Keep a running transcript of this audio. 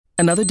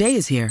Another day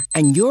is here,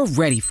 and you're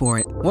ready for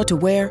it. What to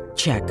wear?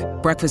 Check.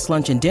 Breakfast,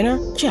 lunch, and dinner?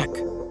 Check.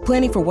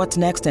 Planning for what's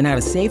next and how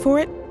to save for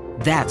it?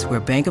 That's where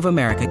Bank of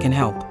America can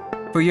help.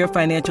 For your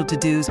financial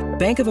to-dos,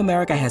 Bank of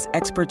America has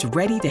experts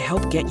ready to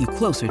help get you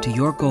closer to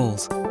your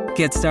goals.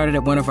 Get started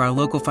at one of our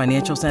local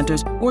financial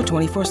centers or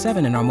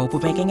 24/7 in our mobile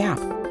banking app.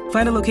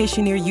 Find a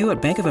location near you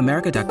at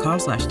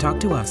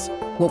bankofamerica.com/talktous.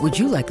 What would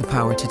you like the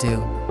power to do?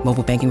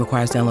 Mobile banking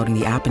requires downloading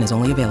the app and is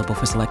only available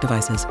for select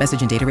devices.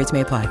 Message and data rates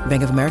may apply.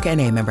 Bank of America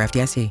N.A., member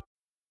FDIC.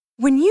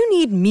 When you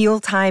need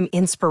mealtime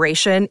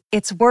inspiration,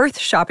 it's worth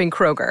shopping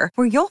Kroger,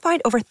 where you'll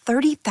find over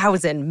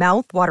 30,000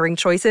 mouth-watering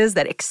choices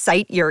that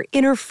excite your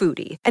inner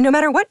foodie. And no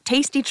matter what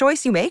tasty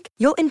choice you make,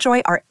 you'll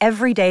enjoy our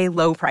everyday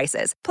low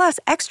prices, plus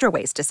extra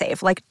ways to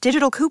save, like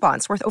digital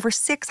coupons worth over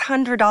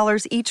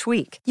 $600 each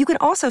week. You can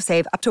also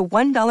save up to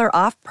 $1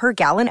 off per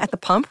gallon at the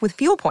pump with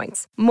fuel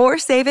points. More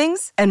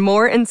savings and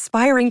more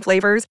inspiring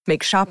flavors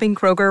make shopping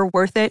Kroger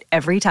worth it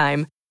every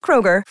time.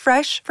 Kroger,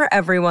 fresh for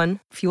everyone.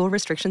 Fuel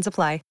restrictions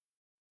apply.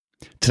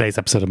 Today's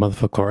episode of Mother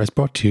Folklore is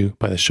brought to you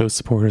by the show's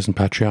supporters and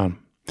Patreon.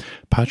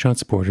 Patreon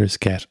supporters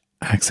get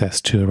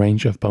access to a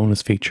range of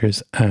bonus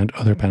features and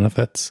other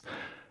benefits,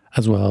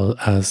 as well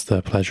as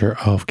the pleasure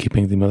of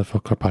keeping the Mother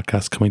Folklore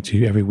podcast coming to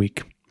you every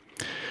week.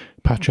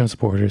 Patreon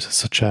supporters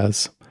such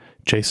as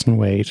Jason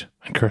Wade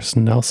and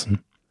Kirsten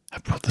Nelson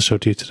have brought the show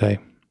to you today.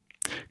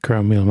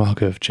 Gura Mil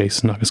Malgav,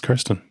 Jason August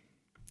Kirsten.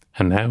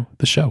 And now,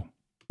 the show.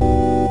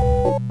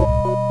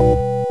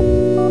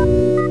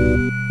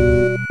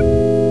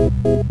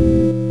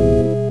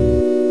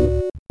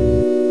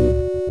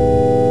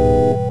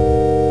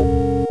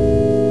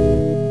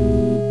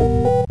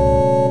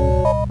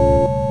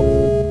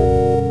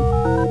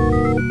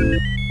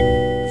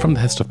 From the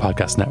History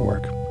Podcast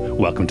Network,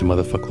 welcome to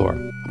Mother Folklore,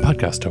 a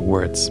podcast of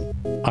words,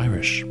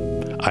 Irish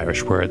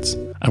words,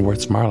 and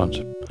words from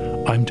Ireland.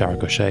 I'm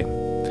Darragh O'Shea.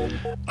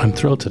 I'm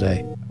thrilled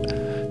today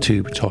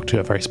to talk to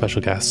a very special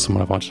guest,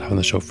 someone I've wanted to have on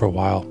the show for a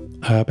while.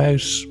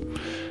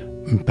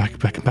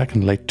 Back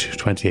in late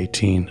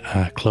 2018,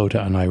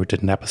 Clodagh and I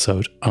did an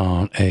episode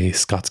on a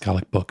Scots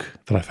Gaelic book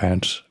that I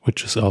found,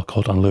 which is all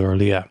called An Luath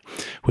Lia,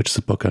 which is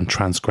a book on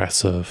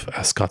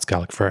transgressive Scots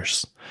Gaelic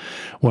verse.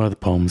 One of the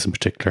poems in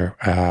particular,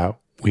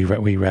 we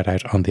read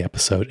out on the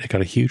episode. It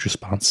got a huge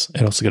response.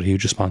 It also got a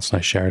huge response when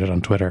I shared it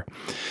on Twitter.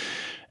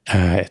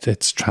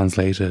 Its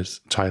translated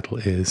title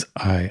is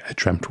I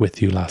Dreamt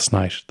With You Last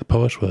Night. The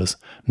poet was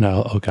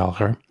Niall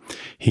O'Gallagher.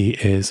 He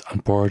is on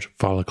board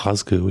Fáilte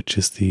Glasgow, which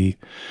is the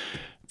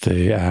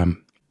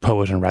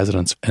poet in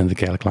residence in the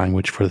Gaelic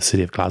language for the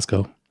city of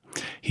Glasgow.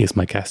 He is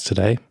my guest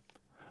today.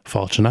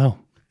 Fáilte Niall.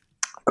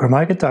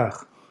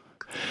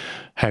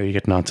 How are you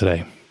getting on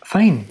today?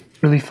 Fine,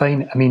 really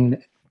fine. I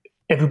mean,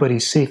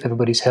 everybody's safe,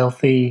 everybody's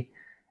healthy.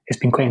 It's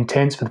been quite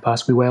intense for the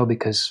past wee while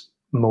because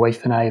my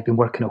wife and I have been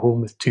working at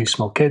home with two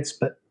small kids,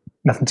 but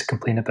nothing to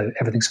complain about.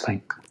 Everything's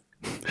fine.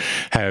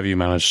 How have you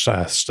managed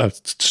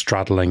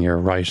straddling your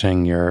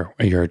writing, your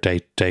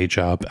day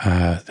job,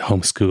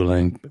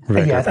 homeschooling,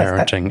 regular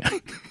parenting?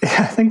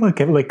 I think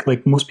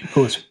like most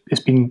people,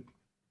 it's been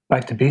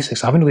back to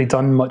basics. I haven't really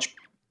done much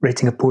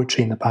writing of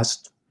poetry in the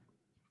past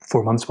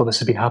 4 months while this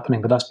has been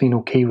happening, but that's been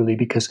okay really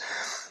because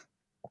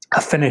I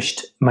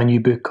finished my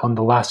new book on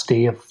the last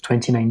day of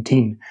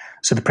 2019,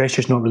 so the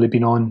pressure's not really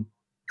been on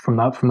from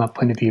that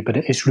point of view. But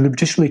it's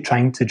really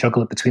trying to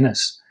juggle it between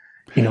us,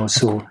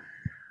 So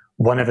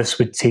one of us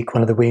would take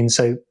one of the wains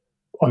out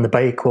on the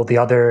bike while the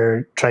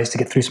other tries to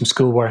get through some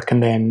schoolwork,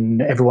 and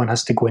then everyone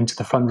has to go into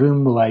the front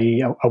room. Well,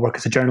 I work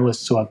as a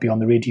journalist, so I'll be on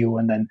the radio,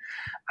 and then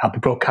I'll be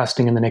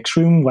broadcasting in the next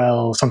room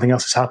while something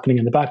else is happening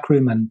in the back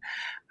room. And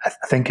I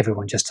think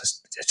everyone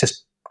it's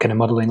just kind of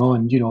muddling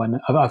on, And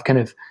I've kind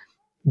of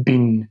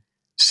been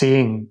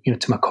saying,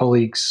 to my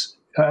colleagues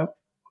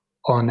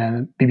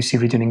on BBC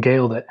Radio in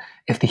Gael that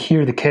if they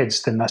hear the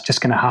kids, then that's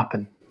just going to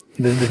happen.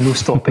 There's no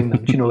stopping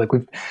them.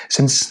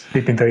 Since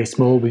they've been very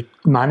small, we've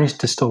managed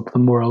to stop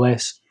them more or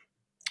less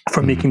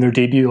from making their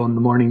debut on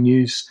the morning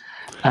news.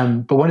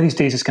 But one of these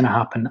days it's going to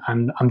happen,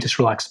 and I'm just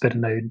relaxed about it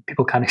now.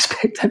 People can't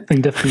expect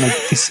anything different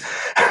like this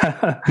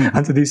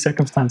under these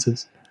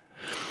circumstances.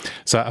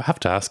 So I have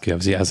to ask you,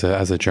 obviously,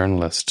 as a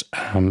journalist,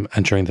 and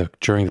during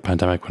the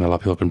pandemic, when a lot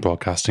of people have been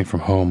broadcasting from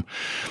home,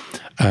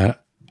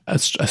 a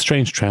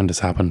strange trend has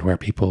happened where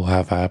people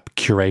have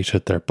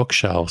curated their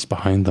bookshelves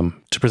behind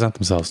them to present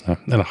themselves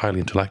in a highly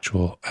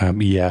intellectual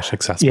yet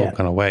accessible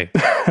kind of way.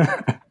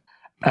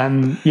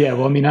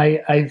 Well, I mean,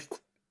 I've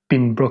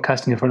been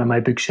broadcasting in front of my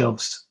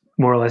bookshelves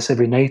more or less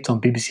every night on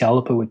BBC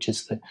Alba, which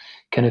is the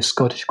kind of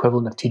Scottish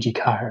equivalent of TG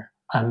Cahir.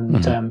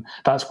 And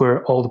that's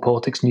where all the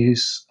politics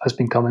news has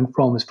been coming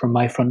from, is from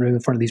my front room in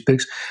front of these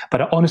books.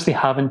 But I honestly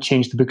haven't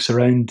changed the books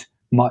around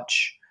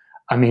much.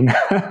 I mean,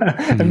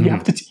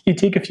 you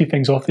take a few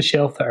things off the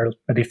shelf that are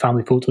maybe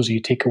family photos, or you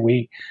take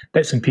away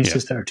bits and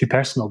pieces that are too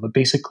personal. But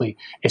basically,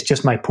 it's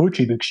just my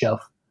poetry bookshelf,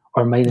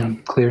 or mine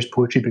and Claire's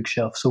poetry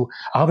bookshelf. So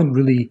I haven't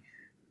really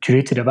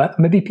curated it.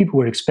 Maybe people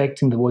were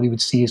expecting that what they would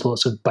see is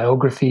lots of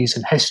biographies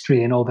and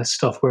history and all this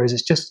stuff, whereas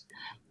it's just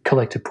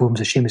collected poems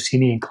of Seamus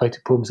Heaney and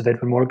collected poems of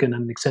Edwin Morgan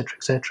and etc.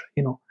 etc.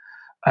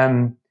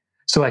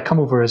 So I come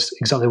over as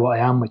exactly what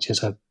I am, which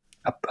is a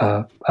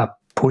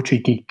poetry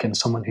geek and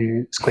someone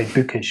who is quite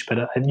bookish.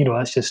 But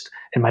that's just,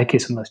 in my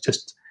case, and that's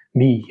just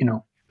me.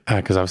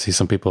 Because obviously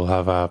some people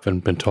have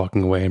been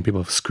talking away and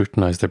people have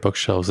scrutinized their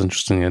bookshelves.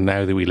 Interestingly, and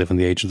now that we live in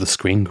the age of the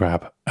screen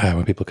grab,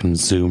 when people can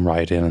zoom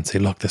right in and say,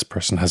 look, this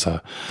person has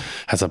a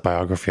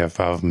biography of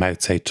Mao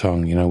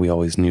Zedong, we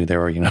always knew they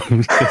were,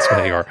 this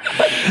way or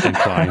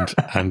inclined.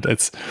 And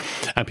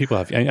people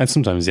have, and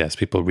sometimes, yes,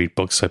 people read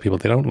books by people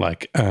they don't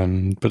like,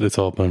 but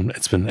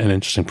it's been an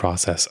interesting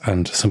process.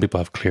 And some people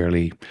have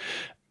clearly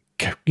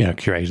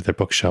curated their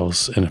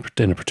bookshelves in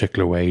a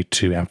particular way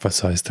to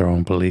emphasize their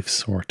own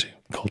beliefs or to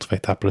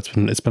cultivate that. But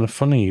it's been a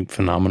funny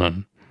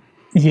phenomenon.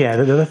 Yeah,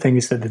 the other thing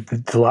is that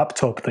the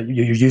laptop that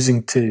you're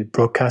using to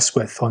broadcast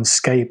with on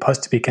Skype has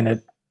to be kind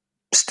of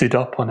stood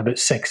up on about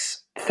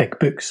 6 thick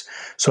books.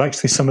 So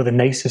actually some of the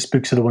nicest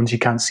books are the ones you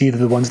can't see.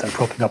 They're the ones that are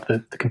propping up the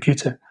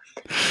computer,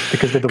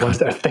 because they're the ones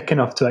that are thick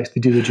enough to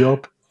actually do the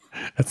job.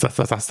 That's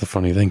the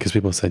funny thing, because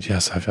people said,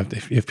 yes,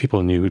 if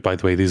people knew, by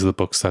the way, these are the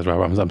books that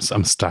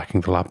I'm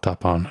stacking the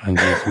laptop on, and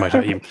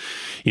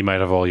you might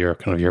have all your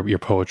kind of your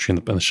poetry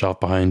on the shelf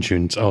behind you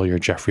and all your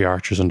Jeffrey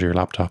Archers under your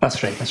laptop.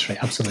 That's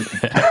right,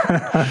 absolutely.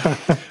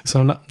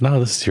 So now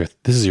this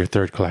is your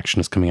third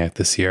collection is coming out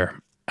this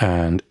year,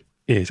 and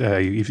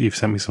you've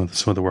sent me some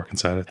of the work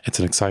inside it. It's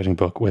an exciting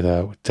book with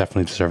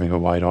definitely deserving of a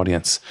wide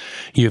audience.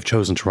 You have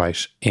chosen to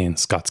write in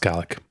Scots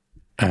Gaelic.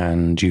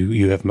 And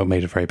you have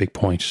made a very big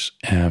point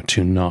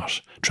to not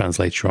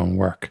translate your own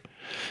work.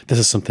 This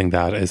is something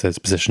that is a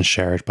position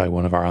shared by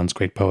one of Ireland's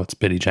great poets,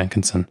 Biddy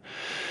Jenkinson.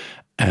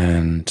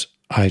 And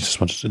I just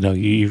wanted to know,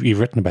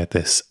 you've written about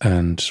this,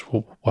 and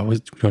do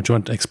you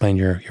want to explain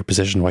your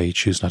position, why you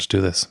choose not to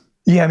do this?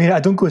 Yeah, I mean, I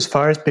don't go as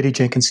far as Biddy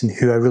Jenkinson,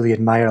 who I really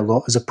admire a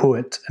lot as a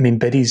poet. I mean,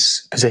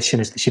 Biddy's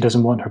position is that she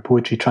doesn't want her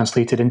poetry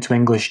translated into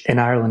English in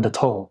Ireland at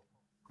all.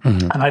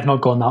 Mm-hmm. And I've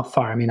not gone that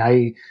far. I mean,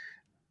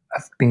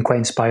 I've been quite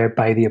inspired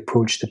by the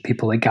approach that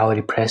people like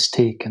Gallery Press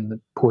take, and the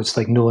poets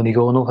like Nolan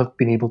O'Connell have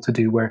been able to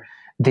do, where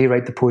they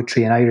write the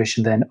poetry in Irish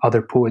and then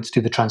other poets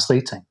do the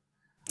translating.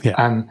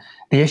 Yeah.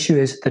 The issue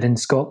is that in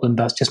Scotland,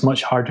 that's just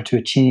much harder to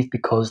achieve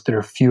because there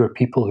are fewer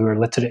people who are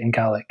literate in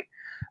Gaelic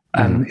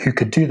who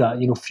could do that.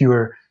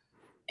 Fewer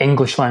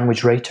English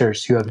language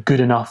writers who have good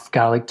enough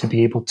Gaelic to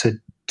be able to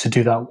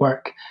do that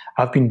work.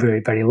 I've been very,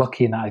 very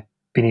lucky in that I've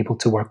been able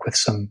to work with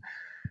some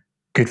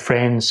good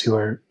friends who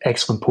are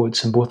excellent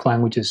poets in both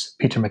languages,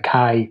 Peter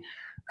Mackay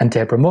and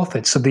Deborah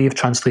Moffat. So they've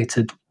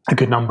translated a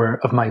good number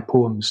of my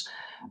poems.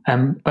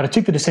 But I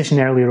took the decision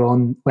earlier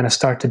on when I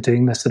started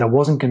doing this that I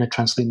wasn't going to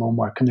translate my own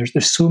work. And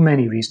there's so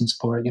many reasons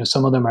for it.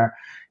 Some of them are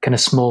kind of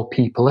small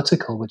p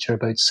political, which are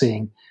about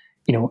saying,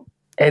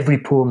 every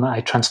poem that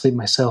I translate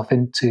myself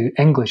into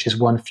English is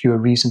one fewer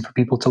reason for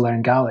people to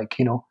learn Gaelic,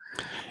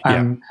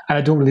 And I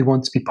don't really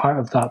want to be part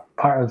of that,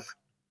 part of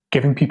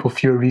giving people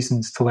fewer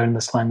reasons to learn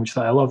this language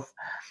that I love.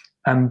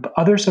 But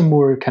others are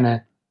more kind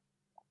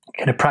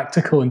of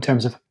practical in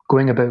terms of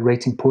going about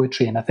writing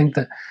poetry. And I think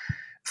that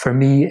for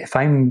me, if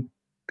I'm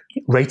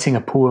writing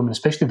a poem,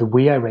 especially the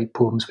way I write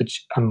poems,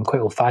 which I'm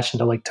quite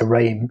old-fashioned, I like to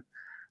rhyme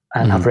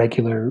and have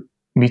regular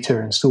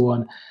meter and so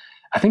on.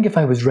 I think if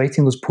I was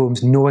writing those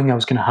poems knowing I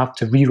was going to have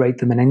to rewrite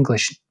them in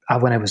English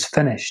when I was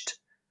finished,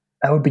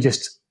 that would be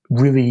just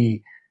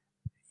really,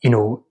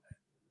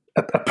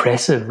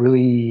 oppressive,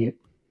 really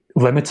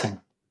limiting.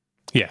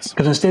 Yes.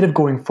 Because instead of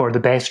going for the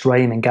best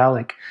rhyme in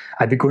Gaelic,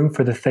 I'd be going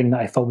for the thing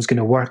that I thought was going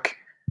to work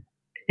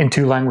in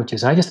 2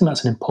 languages. I just think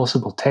that's an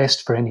impossible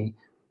test for any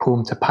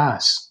poem to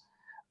pass.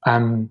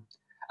 And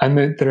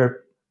there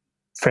are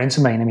friends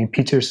of mine. I mean,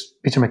 Peter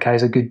Mackay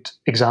is a good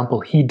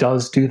example. He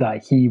does do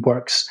that. He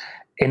works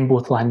in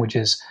both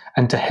languages,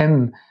 and to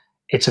him,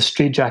 it's a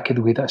straitjacket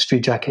the way that a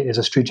straitjacket is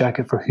a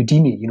straitjacket for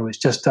Houdini. It's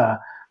just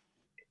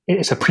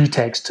it's a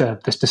pretext to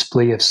this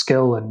display of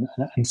skill and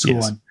so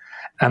on.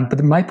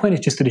 But my point is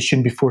just that it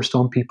shouldn't be forced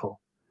on people.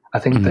 I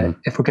think that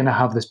if we're going to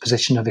have this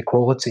position of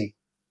equality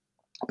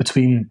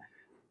between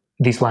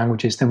these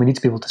languages, then we need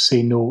to be able to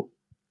say, no,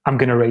 I'm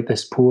going to write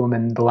this poem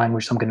in the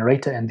language I'm going to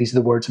write it in. These are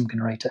the words I'm going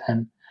to write it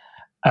in,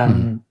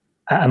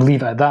 and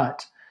leave it at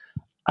that.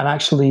 And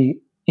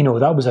actually,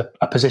 that was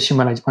a position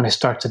when I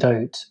started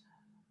out.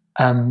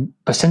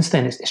 But since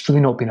then, it's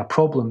really not been a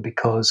problem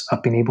because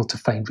I've been able to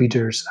find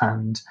readers,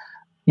 and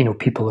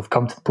people have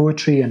come to the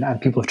poetry, and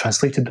people have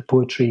translated the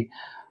poetry.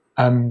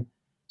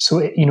 So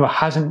it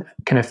hasn't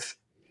kind of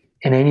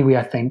in any way,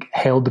 I think,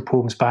 held the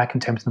poems back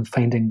in terms of them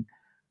finding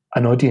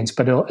an audience,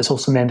 but it's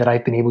also meant that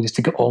I've been able just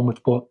to get on with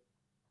what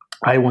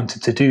I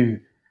wanted to do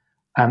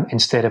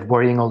instead of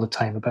worrying all the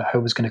time about how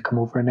it was going to come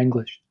over in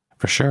English.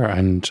 For sure,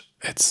 and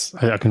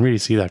I can really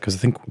see that, because I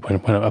think when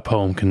a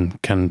poem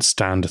can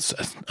stand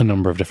a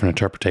number of different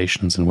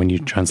interpretations, and when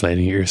you're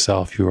translating it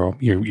yourself,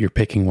 you're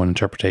picking one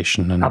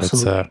interpretation, and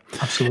absolutely.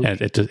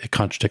 It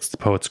contradicts the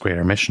poet's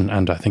greater mission.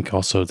 And I think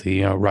also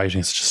the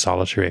writing is such a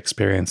solitary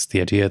experience.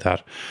 The idea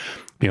that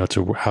being able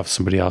to have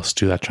somebody else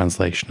do that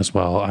translation as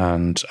well,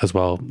 and as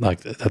well,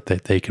 like that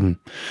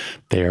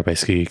they are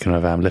basically kind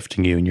of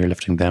lifting you and you're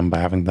lifting them by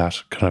having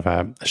that kind of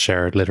a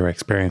shared literary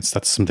experience.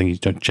 That's something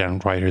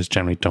writers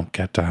generally don't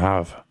get to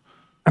have.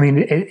 I mean,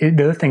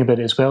 the other thing about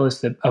it as well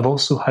is that I've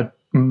also had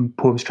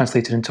poems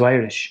translated into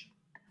Irish.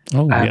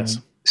 Oh, yes.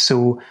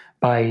 So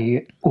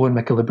by Owen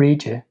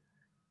McIlabregia,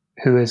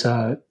 who is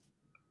a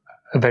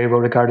very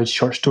well-regarded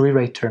short story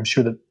writer. I'm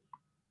sure that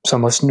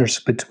some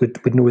listeners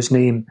would know his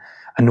name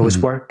and know his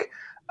work.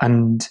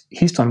 And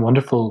he's done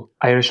wonderful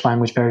Irish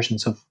language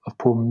versions of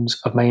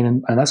poems of mine.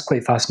 And that's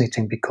quite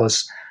fascinating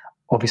because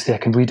obviously I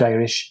can read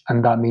Irish,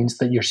 and that means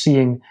that you're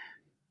seeing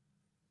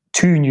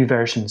two new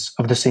versions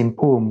of the same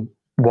poem,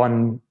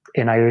 one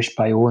in Irish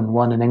by Owen,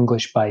 one in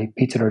English by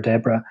Peter or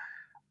Deborah,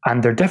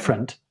 and they're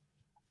different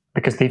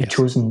because they've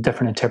chosen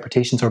different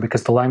interpretations, or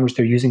because the language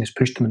they're using has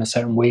pushed them in a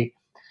certain way.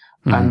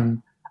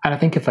 And I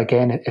think if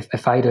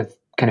I'd have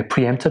kind of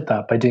preempted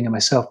that by doing it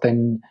myself,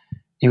 then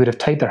you would have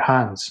tied their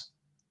hands,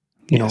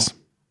 you know.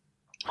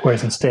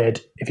 Whereas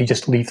instead, if you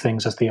just leave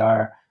things as they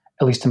are,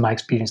 at least in my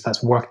experience,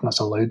 that's worked and that's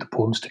allowed the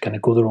poems to kind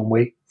of go their own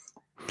way.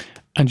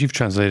 And you've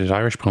translated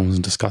Irish poems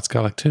into Scots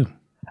Gaelic too.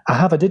 I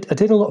have. I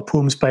did a lot of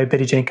poems by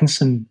Biddy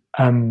Jenkinson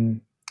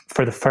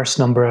for the first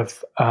number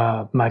of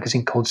a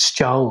magazine called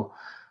Stjall,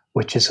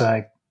 which is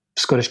a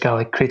Scottish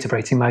Gaelic creative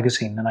writing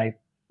magazine, and I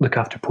look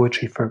after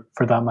poetry for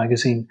that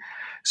magazine.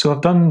 So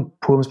I've done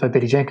poems by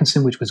Biddy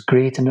Jenkinson, which was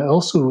great, and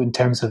also in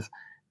terms of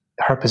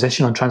her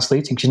position on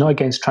translating. She's not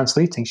against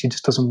translating, she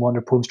just doesn't want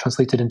her poems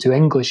translated into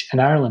English in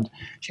Ireland.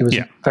 She was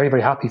very,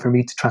 very happy for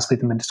me to translate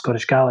them into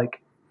Scottish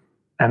Gaelic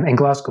in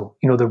Glasgow.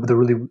 You know, there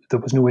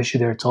was no issue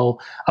there at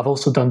all. I've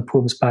also done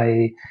poems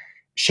by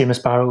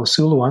Seamus Barrow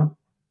O'Sullivan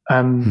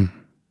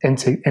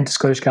into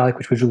Scottish Gaelic,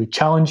 which was really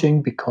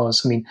challenging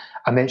because, I mean,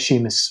 I met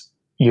Seamus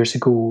years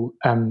ago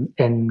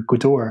in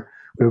Godor.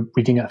 We were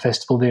reading at a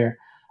festival there,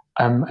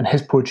 and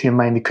his poetry and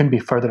mine, they couldn't be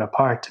further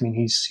apart. I mean,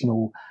 he's, you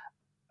know,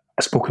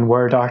 a spoken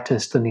word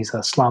artist, and he's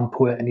a slam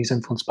poet, and he's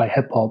influenced by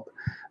hip hop,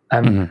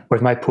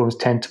 whereas my poems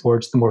tend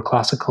towards the more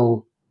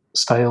classical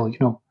style, you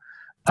know.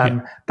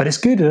 But it's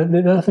good. The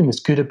other thing that's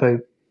good about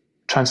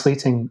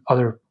translating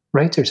other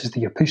writers is that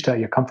you're pushed out of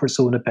your comfort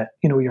zone a bit.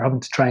 You know, you're having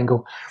to try and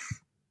go,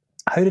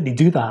 how did he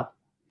do that?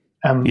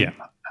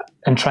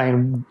 And try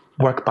and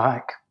work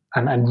back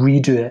and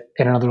redo it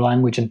in another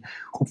language and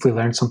hopefully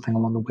learn something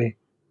along the way.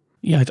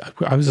 Yeah,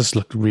 I was just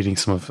reading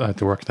some of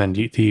the work then.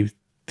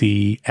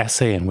 The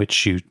essay in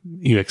which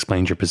you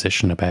explained your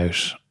position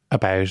about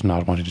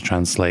not wanting to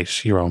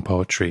translate your own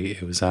poetry.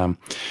 It was the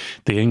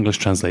English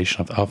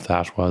translation of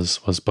that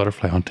was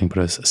Butterfly Hunting, but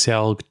it was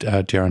Siel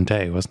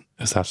Durandé, wasn't?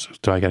 Is that,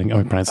 do I pronounce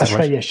that right? That's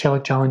right, yeah, Siel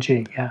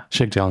Durandé, yeah.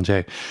 Siel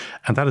Durandé.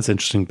 And that is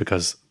interesting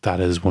because that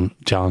is one,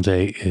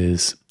 Durandé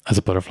is, as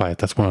a butterfly,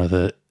 that's one of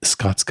the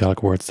Scots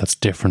Gaelic words that's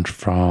different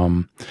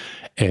from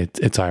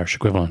its Irish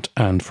equivalent.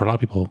 And for a lot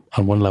of people,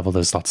 on one level,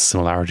 there's lots of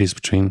similarities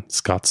between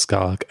Scots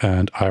Gaelic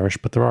and Irish,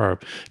 but there are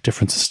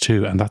differences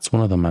too, and that's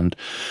one of them. And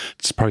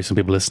it's probably some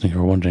people listening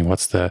who are wondering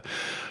what's the,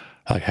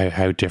 like,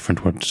 how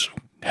different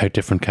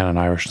can an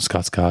Irish and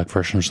Scots Gaelic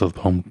versions of the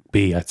poem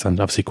be? It's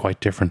obviously quite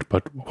different,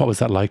 but what was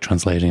that like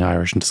translating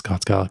Irish into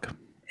Scots Gaelic?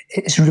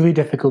 It's really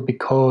difficult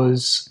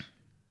because,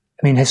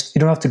 I mean, you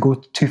don't have to go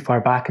too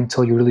far back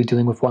until you're really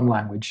dealing with one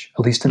language,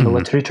 at least in the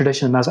literary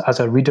tradition. And as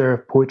a reader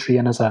of poetry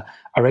and as a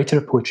writer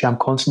of poetry, I'm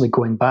constantly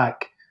going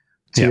back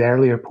to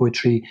earlier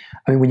poetry.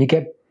 I mean, when you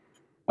get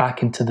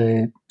back into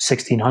the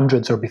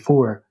 1600s or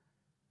before,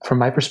 from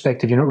my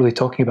perspective, you're not really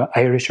talking about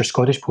Irish or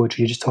Scottish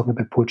poetry. You're just talking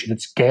about poetry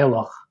that's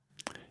Gaelic,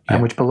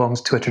 which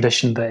belongs to a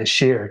tradition that is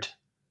shared.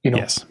 You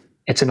know,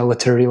 it's in a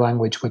literary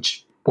language,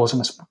 which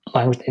wasn't a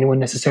language that anyone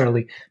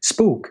necessarily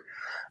spoke,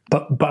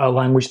 but a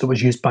language that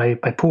was used by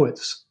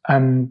poets.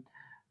 And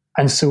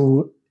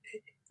so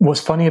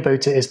what's funny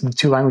about it is the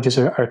two languages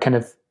are kind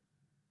of,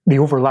 they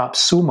overlap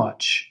so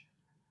much.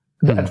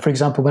 And for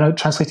example, when I was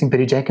translating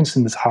Biddy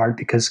Jenkinson was hard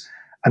because,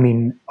 I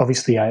mean,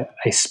 obviously I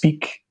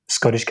speak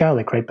Scottish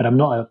Gaelic, right? But I'm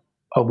not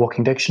a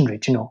walking dictionary,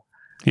 you know.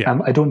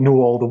 I don't know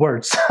all the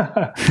words.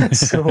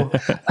 So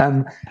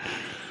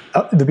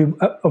there'll be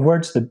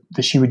words that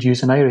she would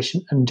use in Irish,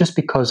 and just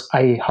because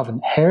I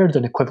haven't heard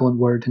an equivalent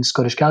word in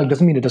Scottish Gaelic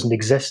doesn't mean it doesn't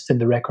exist in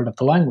the record of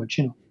the language,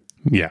 you know.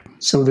 Yeah.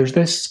 So there's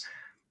this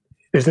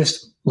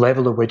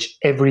level at which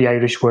every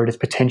Irish word is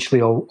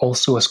potentially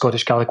also a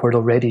Scottish Gaelic word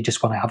already,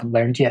 just one I haven't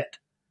learned yet.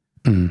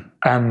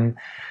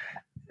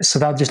 So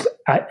that just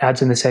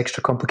adds in this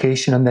extra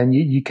complication, and then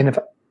you kind of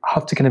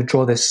have to kind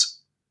of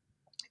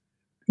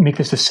make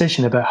this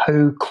decision about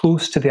how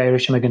close to the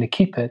Irish am I going to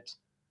keep it.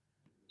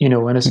 You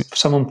know, and as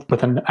someone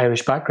with an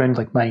Irish background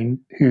like mine,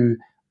 who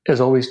is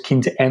always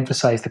keen to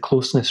emphasize the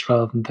closeness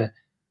rather than the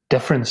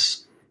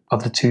difference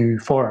of the two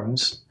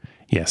forms,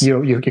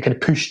 you're kind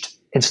of pushed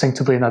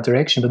instinctively in that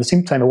direction. But at the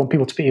same time, I want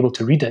people to be able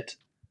to read it.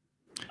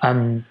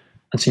 And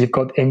so you've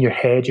got in your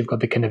head, you've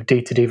got the kind of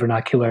day-to-day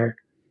vernacular.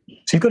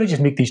 So you've got to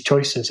just make these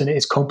choices, and it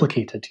is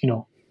complicated, you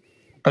know.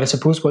 But I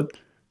suppose what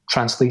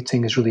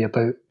translating is really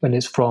about, when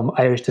it's from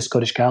Irish to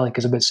Scottish Gaelic,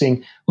 is about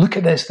saying, look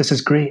at this is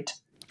great.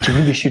 You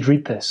really should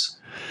read this.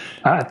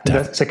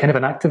 It's a kind of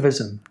an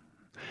activism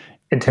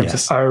in terms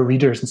of our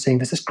readers, and saying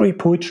this is great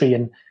poetry,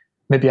 and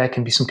maybe I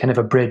can be some kind of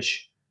a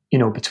bridge,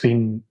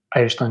 between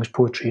Irish language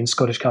poetry and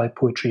Scottish Gaelic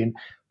poetry, and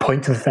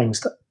point to the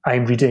things that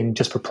I'm reading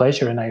just for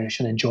pleasure in Irish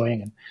and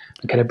enjoying, and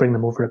kind of bring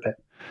them over a bit.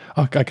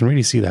 I can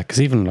really see that,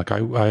 because even like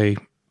I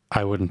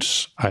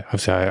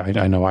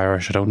know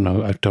Irish. I don't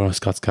know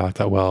Scots Gaelic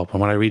that well, but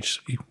when I read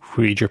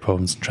your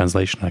poems in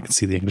translation, I can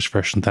see the English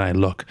version. Then I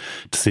look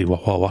to see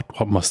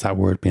what must that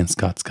word be in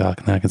Scots Gaelic,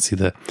 and then I can see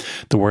the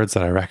words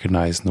that I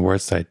recognize and the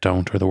words that I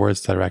don't, or the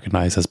words that I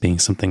recognize as being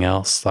something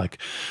else. Like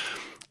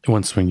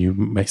once when you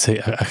may say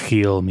a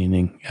heel,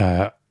 meaning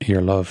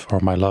your love or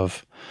my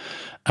love,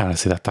 and I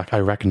see that I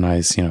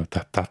recognize,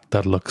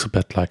 that looks a little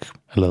bit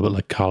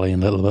like Collie,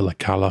 and a little bit like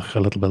Callach, a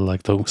little bit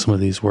like some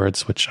of these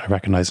words which I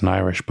recognize in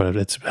Irish, but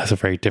it has a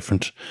very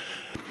different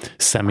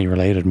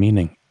semi-related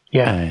meaning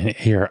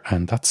here,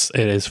 and it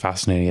is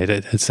fascinating.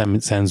 It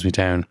sends me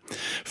down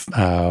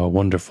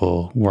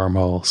wonderful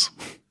wormholes.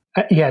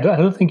 I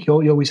don't think you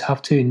always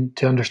have to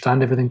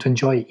understand everything to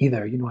enjoy it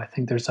either. I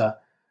think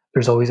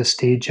there's always a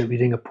stage at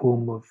reading a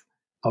poem of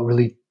not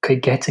really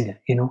quite getting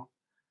it,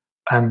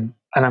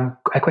 and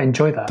I quite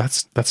enjoy that.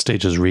 That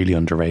stage is really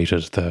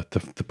underrated.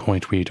 The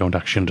point where you don't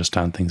actually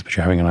understand things, but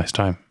you're having a nice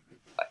time.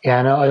 Yeah,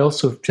 and I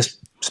also, just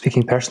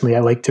speaking personally, I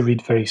like to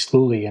read very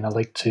slowly, and I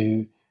like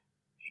to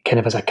kind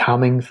of as a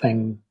calming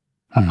thing.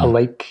 I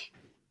like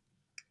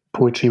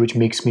poetry which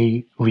makes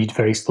me read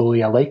very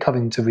slowly. I like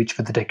having to reach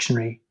for the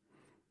dictionary.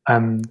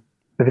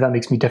 Maybe that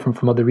makes me different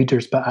from other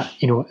readers, but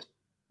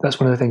that's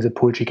one of the things that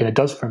poetry kind of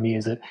does for me,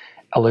 is it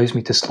allows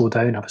me to slow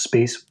down, have a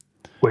space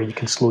where you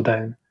can slow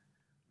down.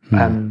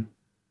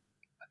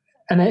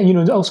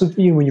 And also,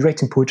 when you're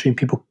writing poetry and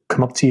people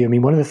come up to you,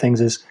 one of the things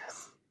is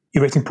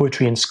you're writing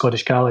poetry in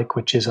Scottish Gaelic,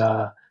 which is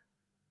a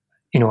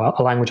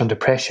language under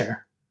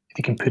pressure, if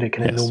you can put it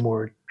kind of no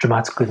more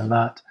dramatically than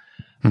that.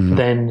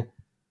 Then,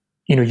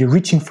 you're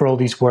reaching for all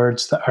these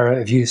words that are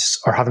out of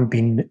use or haven't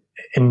been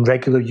in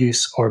regular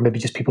use, or maybe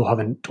just people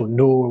don't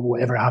know, or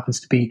whatever it happens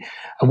to be.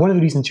 And one of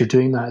the reasons you're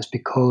doing that is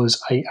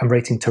because I'm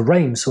writing to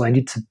rhyme, so I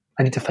need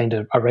to find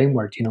a rhyme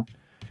word,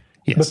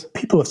 Yes. But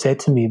people have said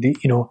to me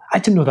that, I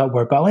didn't know that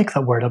word, but I like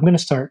that word. I'm going to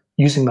start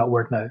using that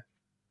word now.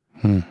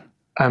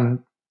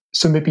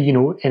 So maybe,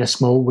 in a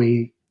small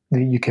way,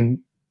 that you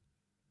can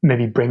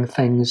maybe bring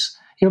things,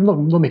 I'm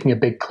not making a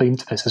big claim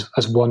to this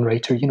as one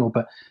writer,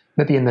 but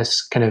maybe in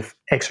this kind of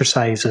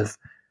exercise of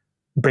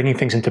bringing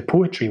things into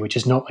poetry, which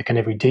is not like an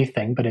everyday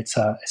thing, but it's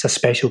a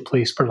special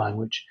place for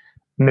language.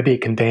 Maybe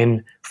it can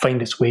then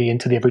find its way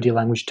into the everyday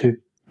language too.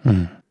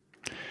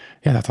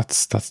 Yeah,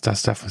 that's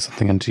definitely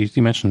something. And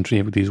you mentioned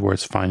these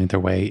words finding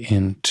their way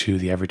into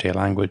the everyday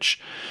language.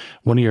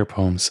 One of your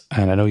poems,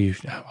 and I know you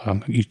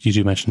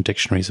do mention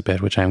dictionaries a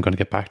bit, which I'm going to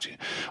get back to.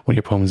 One of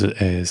your poems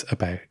is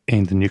about,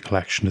 in the new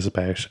collection, is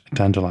about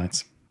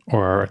dandelions,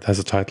 or it has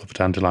a title of a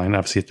dandelion.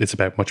 Obviously, it's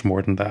about much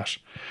more than that.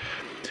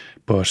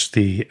 But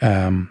the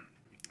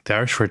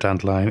Irish for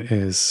dandelion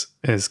is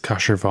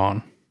Casher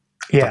Vaughan.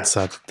 Yeah,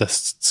 the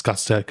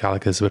Scots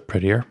Gaelic is a bit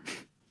prettier.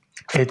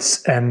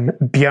 It's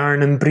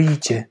Bjarn and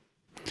Brige.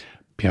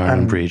 Bjarn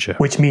and Brige.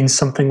 Which means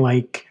something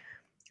like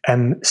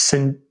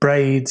St.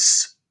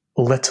 Bride's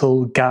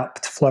little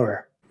gapped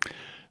flower.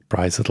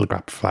 Bride's little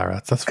gapped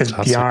flower. That's because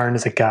fantastic. Bjarn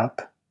is a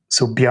gap.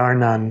 So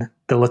Bjarnan,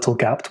 the little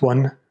gapped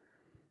one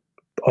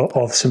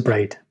of St.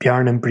 Bride.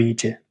 Bjarn and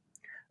Brige.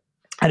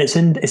 And it's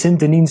in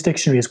Dineen's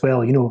dictionary as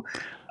well,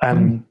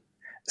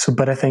 So,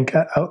 but I think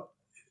I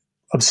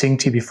was saying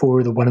to you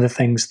before that one of the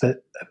things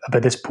that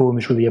about this poem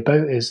is really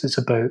about is it's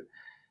about,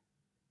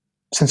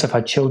 since I've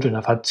had children,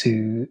 I've had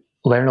to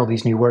learn all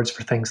these new words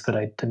for things that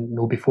I didn't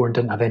know before and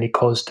didn't have any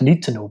cause to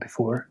need to know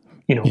before,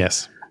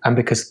 Yes. And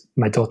because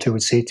my daughter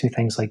would say to me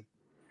things like,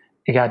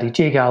 Igadi,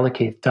 J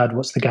Gaelic, Dad,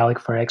 what's the Gaelic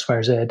for X, Y,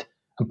 or Z?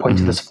 And point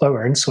to this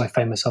flower. And so I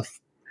find myself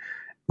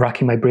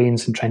racking my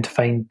brains and trying to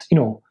find,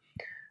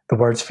 the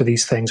words for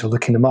these things or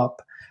looking them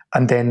up.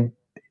 And then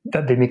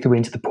that they make their way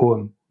into the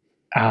poem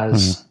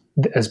as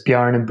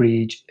Bjarn and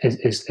Brige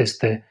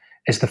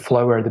is the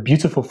flower, the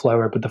beautiful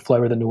flower, but the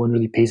flower that no one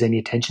really pays any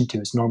attention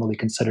to is normally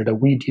considered a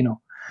weed,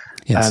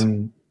 Yes.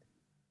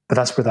 But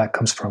that's where that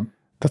comes from.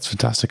 That's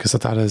fantastic, because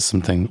that is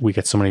something we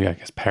get so many,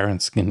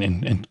 parents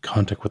in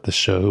contact with the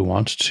show who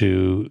want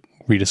to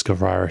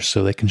rediscover Irish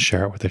so they can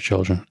share it with their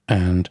children.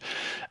 And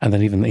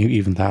then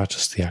even that,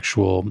 just the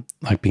actual,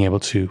 being able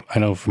to, I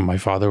know from my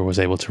father was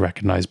able to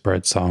recognize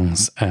bird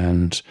songs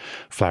and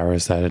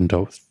flowers that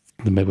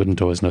they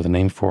wouldn't always know the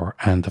name for.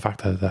 And the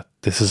fact that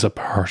this is a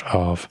part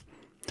of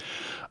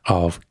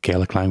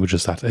Gaelic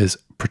languages that is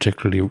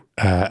particularly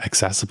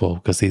accessible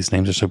because these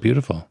names are so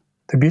beautiful.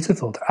 They're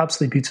beautiful. They're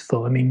absolutely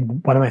beautiful.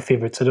 One of my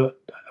favourites.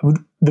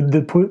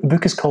 The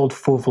book is called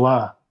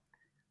Fovla,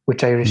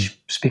 which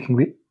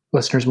Irish-speaking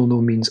listeners will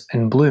know means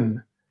in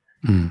bloom.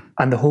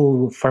 And the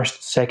whole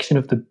first section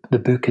of the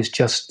book is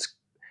just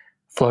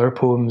flower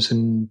poems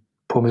and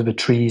poems about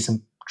trees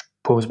and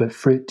poems about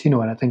fruit, and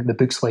I think the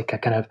book's like a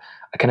kind of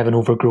an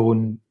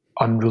overgrown,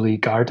 unruly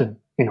garden,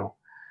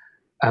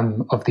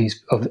 of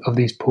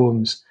these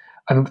poems.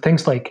 And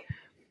things like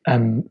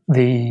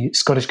the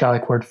Scottish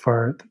Gaelic word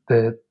for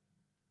the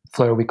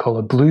flower we call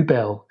a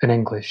bluebell in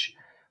English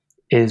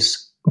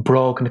is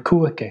brog na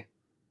cuache,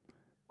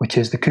 which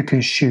is the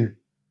cuckoo's shoe.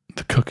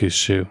 The cuckoo's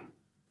shoe.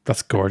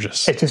 That's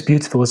gorgeous. It's just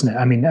beautiful, isn't it?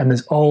 I mean, and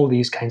there's all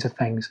these kinds of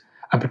things,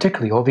 and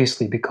particularly,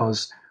 obviously,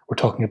 because we're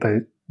talking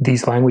about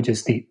these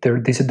languages,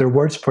 they're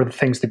words for the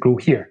things that grow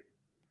here.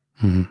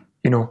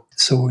 Mm-hmm.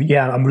 So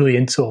yeah, I'm really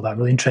into all that. I'm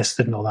really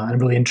interested in all that. I'm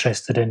really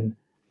interested in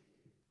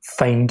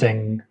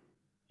finding,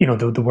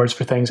 the words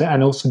for things,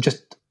 and also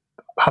just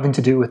having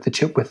to do with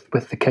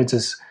the kids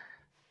is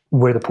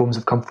where the poems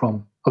have come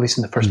from, at least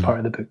in the first part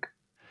of the book.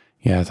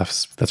 Yeah,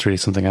 that's really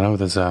something. I know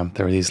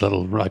there are these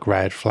little like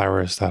red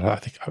flowers that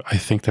I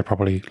think they're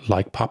probably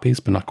like poppies,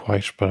 but not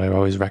quite. But I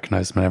always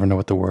recognize them. I never know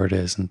what the word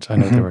is, and I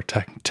know they were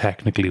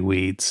technically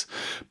weeds,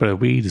 but a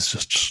weed is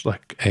just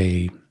like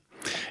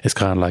it's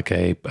kind of like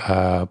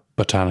a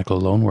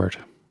botanical loanword.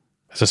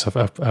 It's just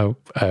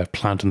a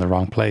plant in the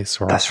wrong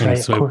place, or that's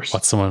right, of course.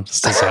 What someone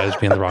decided to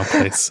be in the wrong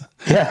place.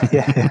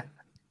 Yeah.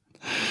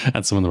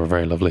 And some of them were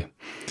very lovely.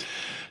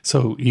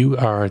 So you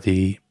are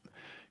the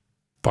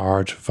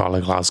Bard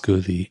Fala Glasgow,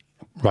 the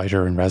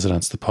writer in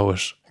residence, the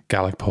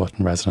Gaelic poet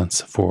in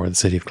residence for the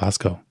city of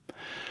Glasgow.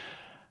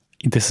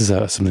 This is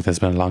something there's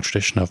been a long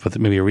tradition of, but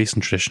maybe a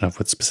recent tradition of,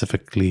 but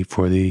specifically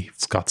for the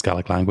Scots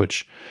Gaelic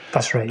language.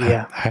 That's right,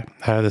 yeah.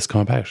 How did this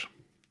come about?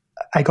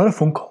 I got a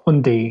phone call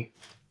one day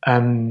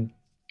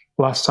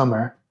last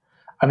summer.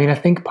 I mean, I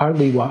think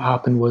partly what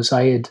happened was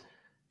I had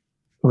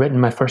written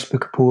my first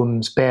book of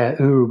poems, Bea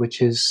Ur,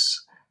 which is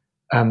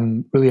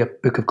really a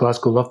book of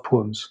Glasgow love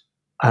poems.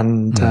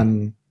 And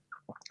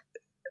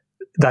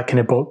that kind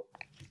of brought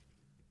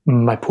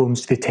my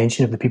poems to the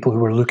attention of the people who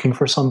were looking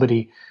for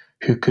somebody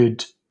who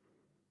could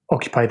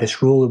occupy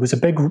this role. It was a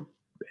big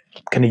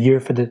kind of year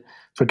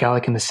for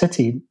Gaelic in the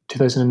city,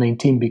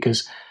 2019,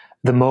 because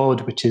the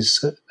Maud, which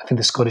is I think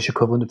the Scottish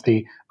equivalent of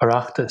the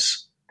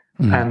Oireachtas,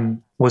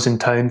 was in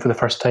town for the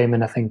first time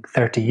in I think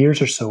 30 years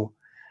or so.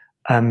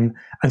 And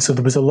so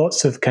there was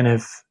lots of kind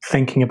of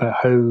thinking about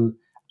how,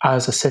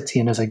 as a city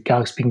and as a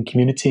Gaelic-speaking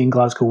community in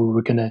Glasgow, we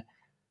were going to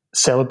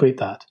celebrate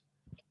that.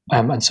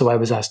 And so I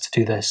was asked to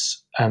do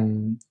this,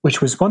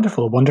 which was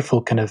wonderful, a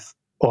wonderful kind of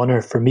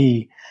honour for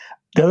me.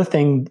 The other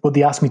thing, what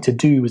they asked me to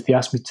do was they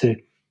asked me to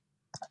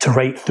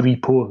write 3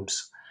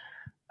 poems.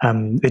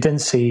 They didn't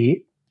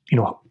say,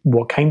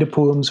 what kind of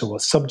poems or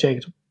what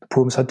subject the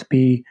poems had to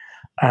be.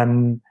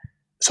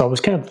 So I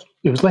was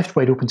it was left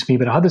wide open to me,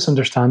 but I had this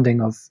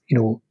understanding of,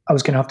 I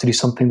was going to have to do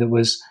something that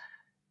was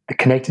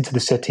connected to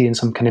the city in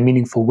some kind of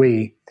meaningful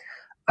way.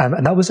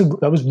 And that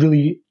was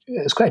really,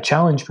 it's quite a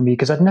challenge for me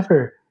because I'd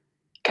never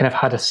kind of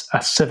had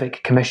a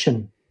civic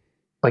commission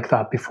like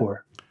that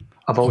before.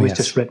 I've always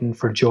just written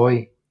for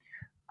joy.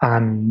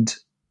 And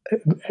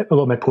a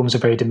lot of my poems are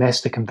very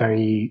domestic and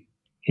very,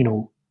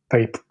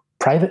 very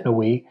private in a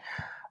way.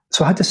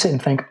 So I had to sit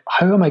and think,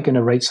 how am I going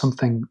to write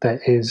something that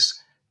is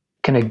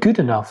kind of good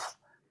enough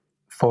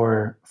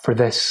for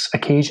this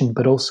occasion,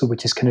 but also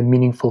which is kind of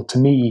meaningful to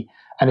me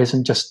and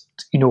isn't just,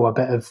 a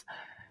bit of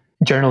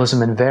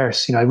journalism in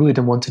verse. I really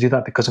didn't want to do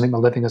that because I make my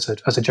living as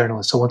a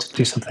journalist. So I wanted to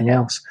do something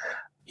else.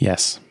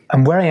 Yes.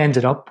 And where I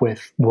ended up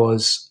with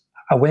was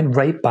I went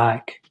right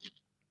back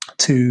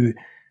to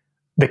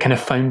the kind of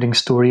founding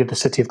story of the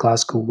city of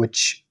Glasgow,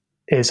 which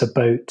is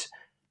about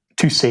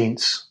 2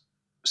 saints,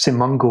 St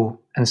Mungo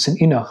and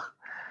St Enoch.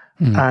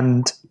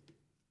 And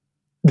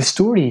the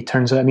story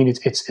turns out,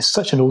 it's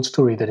such an old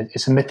story that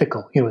it's a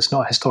mythical, it's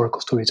not a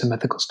historical story, it's a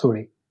mythical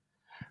story.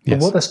 But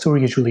what the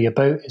story is really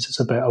about is it's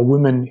about a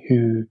woman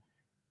who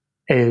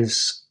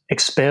is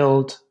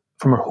expelled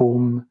from her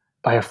home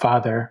by her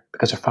father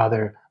because her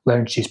father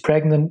learned she's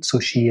pregnant. So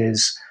she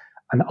is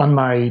an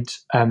unmarried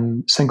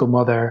single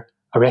mother,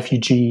 a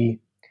refugee.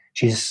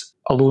 She's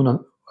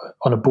alone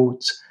on a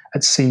boat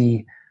at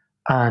sea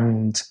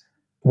and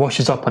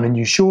washes up on a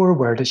new shore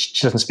where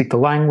she doesn't speak the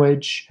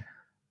language.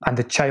 And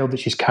the child that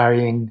she's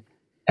carrying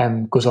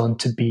goes on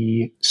to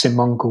be St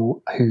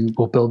Mungo, who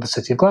will build the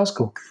city of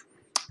Glasgow.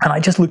 And I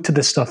just looked at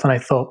this stuff and I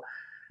thought,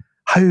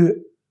 how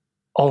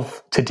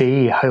of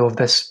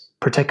this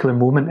particular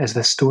moment is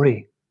this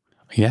story?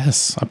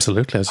 Yes,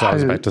 absolutely. That's what I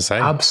was about to say.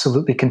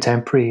 Absolutely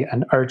contemporary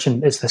and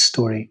urgent is this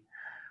story.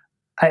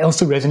 It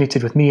also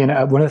resonated with me. And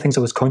one of the things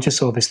I was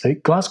conscious of is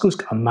that Glasgow's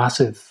got a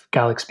massive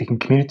Gaelic-speaking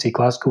community.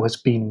 Glasgow has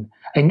been,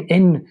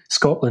 in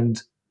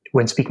Scotland,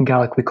 when speaking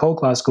Gaelic, we call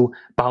Glasgow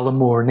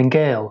Ballamore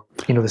Ningale,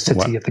 the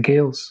city of the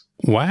Gaels.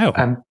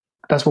 Wow.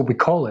 That's what we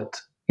call it,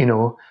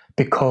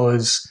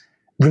 because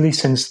really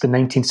since the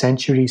 19th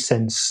century,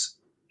 since,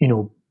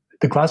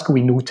 the Glasgow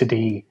we know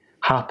today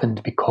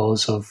happened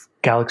because of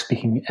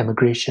Gaelic-speaking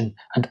immigration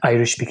and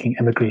Irish-speaking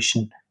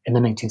immigration in the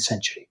 19th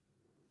century.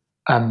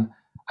 And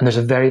there's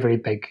a very, very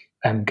big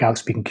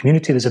Gaelic-speaking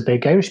community. There's a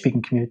big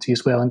Irish-speaking community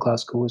as well in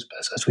Glasgow,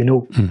 as we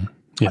know.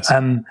 Yes.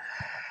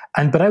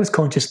 But I was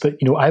conscious that,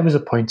 I was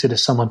appointed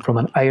as someone from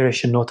an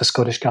Irish and not a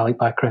Scottish Gaelic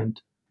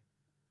background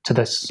to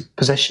this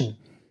position.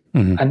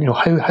 Mm-hmm. And,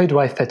 how do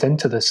I fit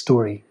into this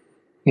story,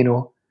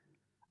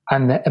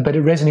 But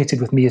it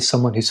resonated with me as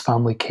someone whose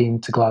family came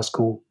to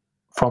Glasgow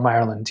from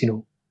Ireland,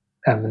 in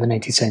the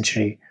 19th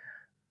century.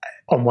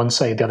 On one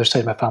side, the other side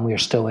of my family are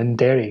still in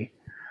Derry.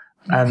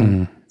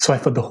 So I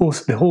thought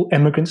the whole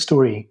immigrant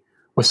story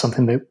was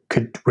something that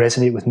could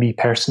resonate with me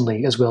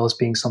personally, as well as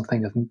being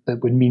something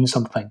that would mean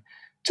something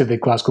to the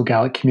Glasgow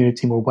Gaelic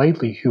community more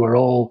widely, who are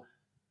all,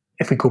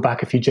 if we go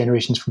back a few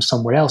generations, from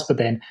somewhere else, but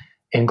then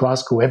in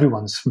Glasgow,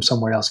 everyone's from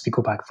somewhere else if you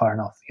go back far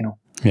enough,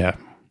 Yeah.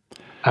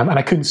 And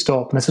I couldn't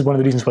stop, and this is one of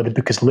the reasons why the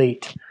book is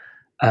late.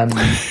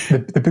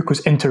 The book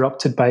was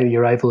interrupted by the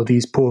arrival of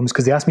these poems,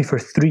 because they asked me for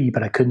 3,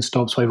 but I couldn't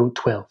stop, so I wrote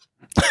 12.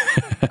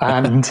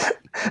 And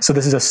so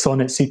this is a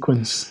sonnet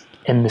sequence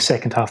in the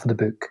second half of the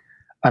book,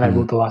 and I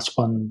wrote the last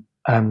one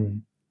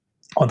on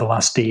the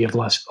last day of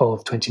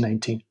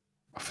 2019.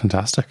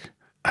 Fantastic.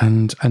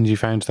 And you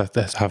found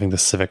that having the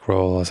civic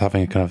role, as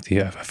having a kind of the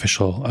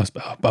official, as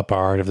a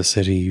bard of the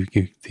city,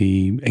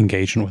 the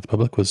engagement with the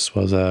public was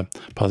a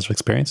positive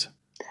experience?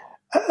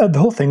 The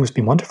whole thing has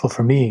been wonderful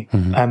for me.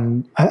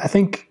 I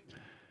think,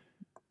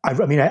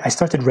 I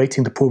started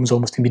writing the poems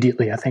almost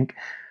immediately. I think,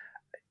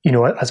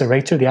 as a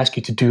writer, they ask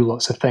you to do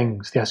lots of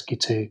things. They ask you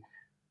to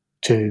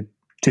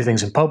do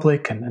things in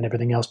public and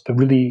everything else. But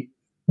really,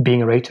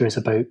 being a writer is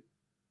about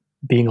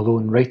being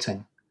alone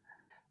writing.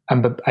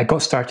 But I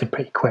got started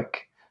pretty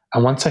quick.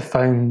 And once I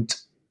found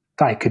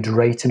that I could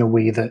write in a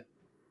way that,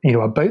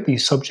 about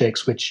these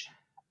subjects, which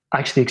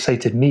actually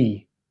excited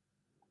me,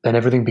 then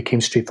everything became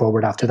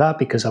straightforward after that,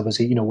 because I was,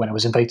 when I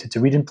was invited to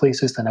read in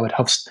places, then I would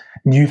have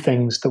new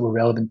things that were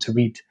relevant to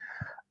read.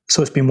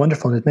 So it's been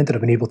wonderful, and it's meant that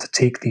I've been able to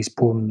take these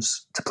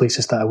poems to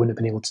places that I wouldn't have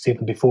been able to take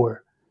them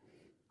before.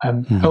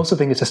 I also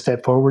think it's a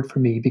step forward for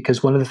me,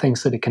 because one of the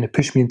things that it kind of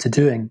pushed me into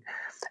doing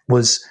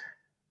was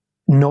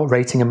not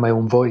writing in my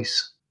own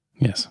voice.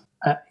 Yes.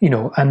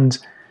 And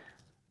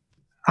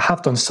I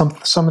have done some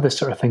of this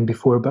sort of thing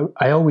before, but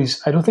I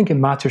don't think it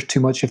matters too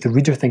much if the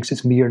reader thinks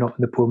it's me or not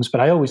in the poems, but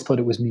I always thought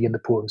it was me in the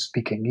poems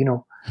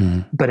speaking,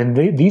 But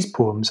in these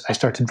poems, I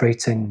started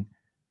writing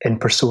in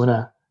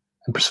persona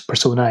and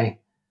personae,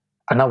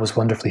 and that was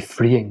wonderfully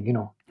freeing,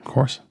 Of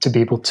course. To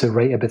be able to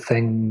write about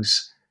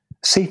things,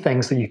 say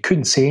things that you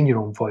couldn't say in your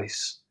own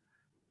voice,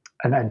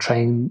 and try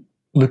and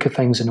look at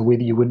things in a way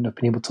that you wouldn't have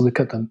been able to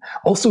look at them.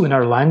 Also in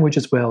our language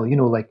as well,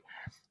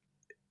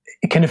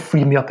 it kind of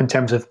freed me up in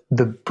terms of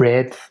the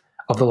breadth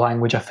of the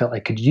language I felt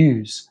I could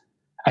use.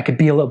 I could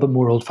be a little bit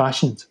more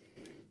old-fashioned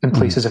in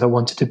places if I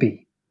wanted to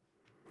be,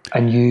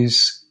 and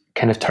use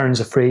kind of turns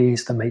of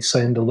phrase that might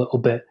sound a little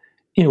bit,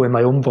 in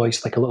my own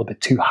voice, like a little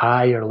bit too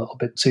high or a little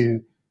bit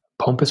too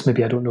pompous,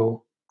 maybe, I don't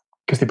know,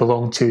 because they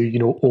belong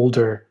to,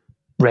 older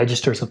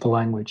registers of the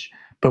language.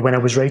 But when I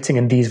was writing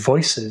in these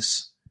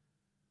voices,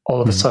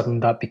 all of a sudden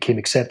that became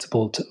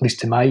acceptable, at least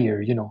to my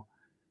ear,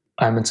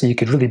 and so you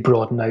could really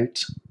broaden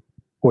out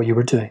what you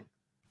were doing.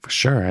 For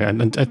sure.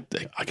 And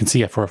I can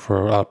see it for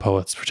a lot of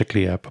poets,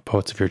 particularly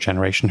poets of your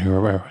generation, who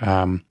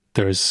are,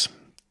 there's,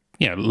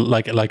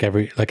 like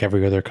every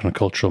other kind of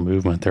cultural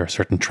movement, there are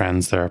certain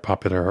trends that are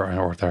popular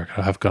or that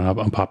have gone up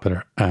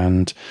unpopular.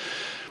 And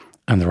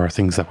there are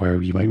things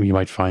where you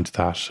might find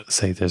that,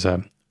 say, there's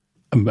a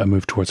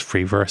move towards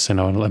free verse, in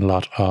a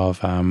lot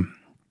of,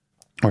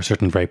 or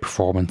certain very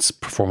performance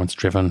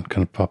driven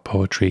kind of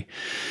poetry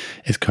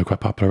is kind of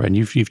quite popular, and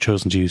you've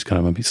chosen to use kind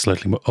of maybe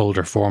slightly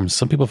older forms.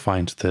 Some people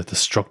find the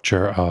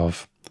structure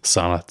of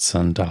sonnets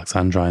and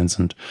alexandrines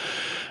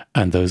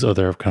and those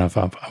other kind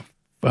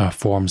of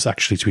forms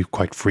actually to be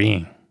quite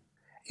freeing.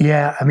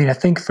 Yeah, I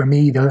think for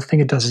me, the other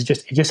thing it does is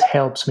it just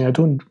helps. I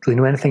don't really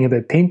know anything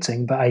about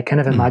painting, but I kind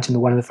of imagine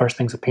that one of the first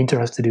things a painter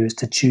has to do is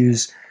to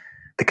choose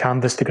the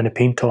canvas they're going to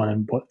paint on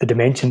and what the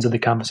dimensions of the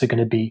canvas are going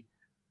to be.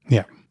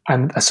 Yeah.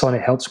 And a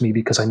sonnet helps me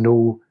because I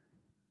know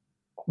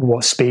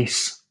what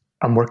space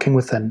I'm working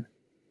within.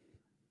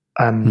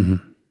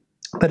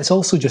 But it's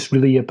also just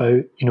really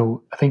about,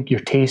 I think your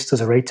taste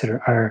as a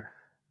writer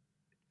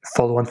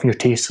follow on from your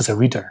taste as a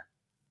reader.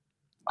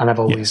 And I've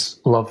always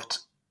loved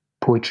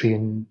poetry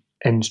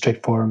in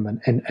straight form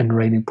and in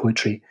rhyming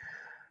poetry.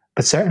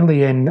 But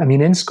certainly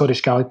in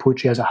Scottish Gaelic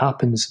poetry, as it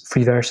happens,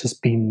 free verse has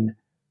been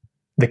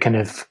the kind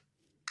of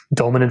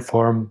dominant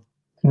form.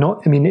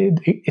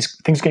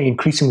 Things getting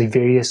increasingly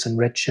various and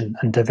rich and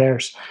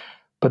diverse.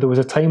 But there was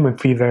a time when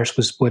free verse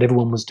was what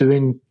everyone was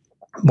doing,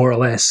 more or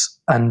less,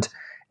 and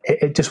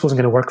it just wasn't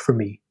going to work for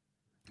me.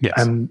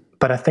 Yes.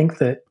 But I think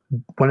that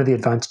one of the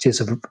advantages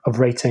of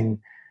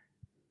writing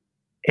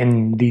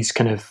in these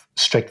kind of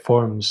strict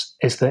forms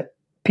is that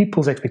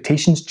people's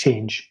expectations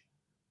change.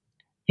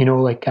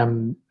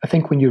 I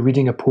think when you're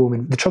reading a poem,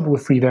 and the trouble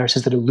with free verse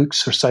is that it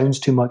looks or sounds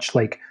too much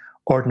like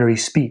ordinary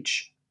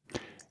speech.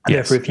 And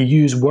therefore, if you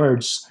use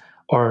words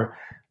or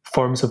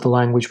forms of the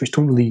language which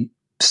don't really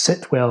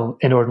sit well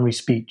in ordinary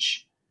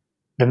speech,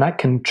 then that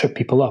can trip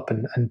people up.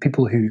 And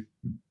people who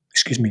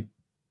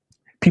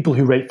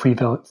write free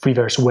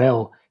verse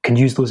well can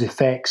use those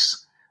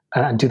effects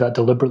and do that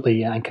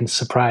deliberately and can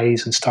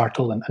surprise and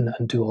startle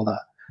and do all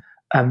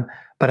that.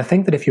 But I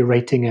think that if you're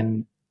writing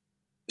in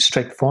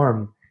strict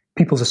form,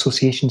 people's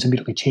associations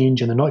immediately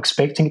change, and they're not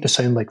expecting it to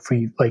sound like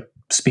free, like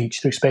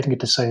speech. They're expecting it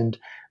to sound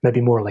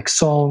maybe more like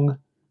song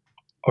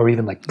or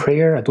even like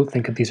prayer. I don't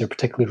think that these are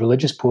particularly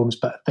religious poems,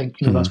 but I think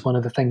that's one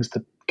of the things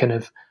that kind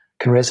of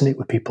can resonate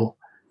with people.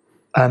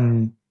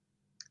 And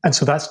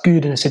so that's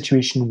good in a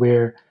situation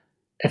where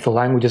if the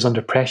language is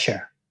under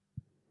pressure,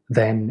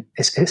 then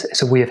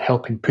it's a way of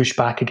helping push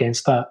back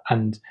against that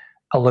and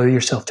allow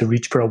yourself to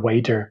reach for a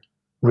wider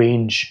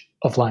range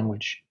of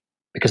language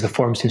because the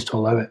form seems to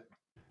allow it.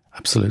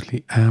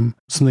 Absolutely.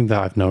 Something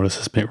that I've noticed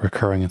has been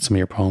recurring in some of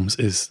your poems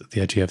is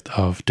the idea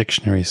of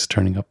dictionaries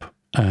turning up.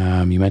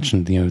 You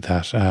mentioned,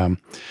 that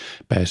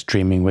about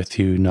dreaming with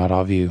you, not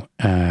of you,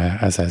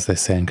 as they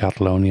say in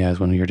Catalonia, as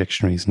one of your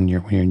dictionaries. In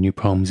your new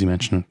poems, you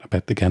mentioned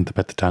about the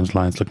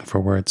dandelions looking for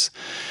words.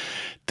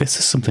 This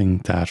is something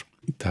that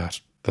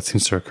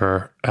seems to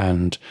occur,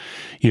 and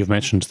you've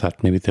mentioned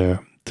that maybe the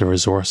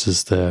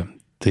resources, the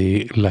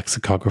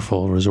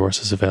lexicographical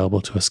resources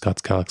available to a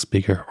Scots Gaelic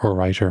speaker or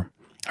writer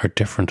are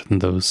different than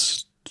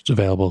those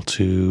available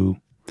to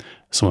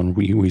someone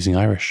using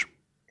Irish.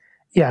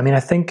 Yeah,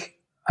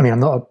 I'm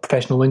not a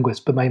professional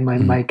linguist, but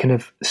my kind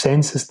of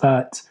sense is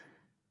that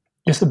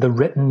just that the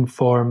written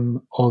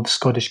form of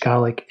Scottish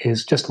Gaelic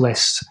is just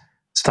less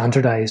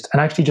standardized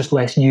and actually just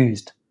less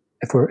used,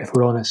 if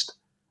we're honest,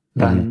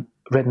 than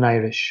written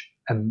Irish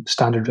and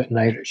standard written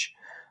Irish.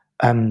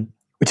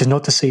 Which is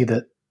not to say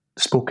that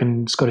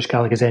spoken Scottish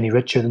Gaelic is any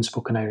richer than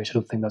spoken Irish. I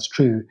don't think that's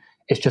true.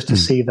 It's just to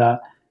say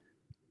that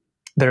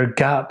there are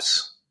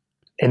gaps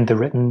in the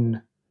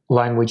written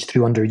language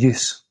through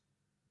underuse.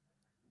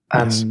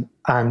 Yes.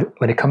 And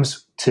when it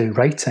comes to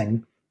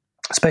writing,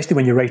 especially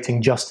when you're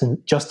writing just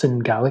in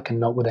Gaelic and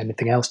not with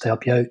anything else to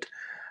help you out,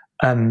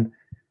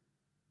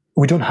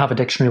 we don't have a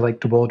dictionary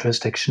like the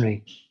Waldres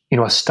Dictionary,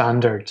 a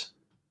standard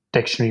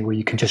dictionary where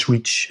you can just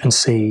reach and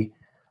say,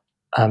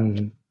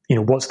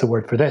 what's the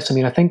word for this?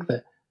 I think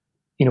that,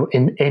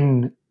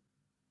 in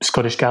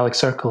Scottish Gaelic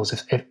circles,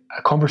 if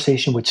a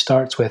conversation which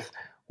starts with,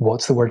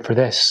 what's the word for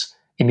this,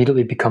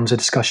 immediately becomes a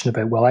discussion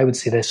about, well, I would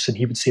say this and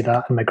he would say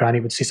that and my granny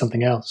would say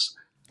something else.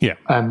 Yeah.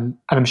 And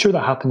I'm sure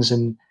that happens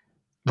in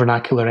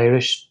vernacular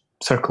Irish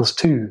circles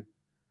too.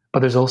 But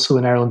there's also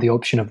in Ireland the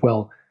option of,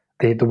 well,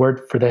 the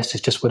word for this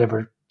is just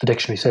whatever the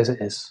dictionary says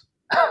it is.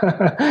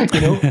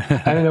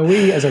 And in a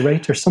way, as a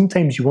writer,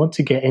 sometimes you want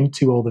to get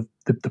into all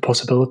the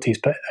possibilities,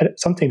 but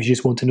sometimes you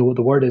just want to know what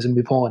the word is and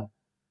move on.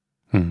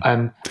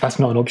 That's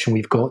not an option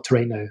we've got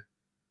right now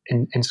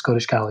in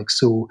Scottish Gaelic.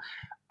 So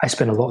I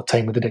spend a lot of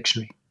time with the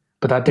dictionary.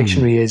 But that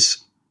dictionary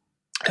is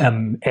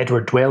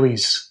Edward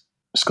Dwelly's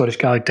Scottish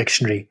Gaelic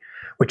Dictionary,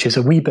 which is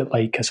a wee bit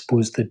like, I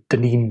suppose, the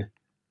Deneen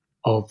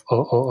of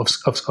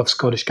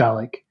Scottish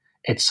Gaelic.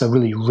 It's a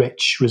really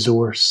rich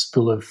resource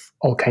full of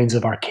all kinds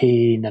of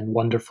arcane and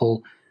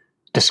wonderful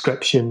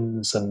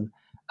descriptions. And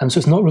so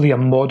it's not really a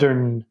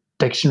modern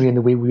dictionary in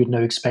the way we would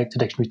now expect a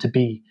dictionary to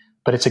be,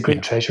 but it's a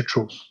great treasure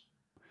trove.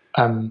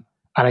 And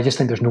I just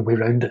think there's no way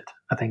around it.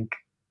 I think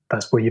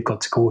that's where you've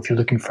got to go if you're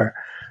looking for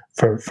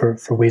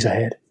ways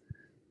ahead.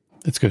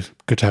 It's good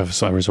to have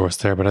a resource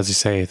there, but as you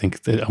say, I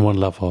think that on one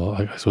level,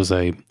 I suppose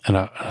an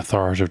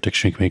authoritative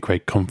dictionary can be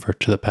great comfort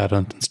to the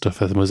pedant and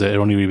stuff. It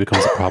only really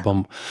becomes a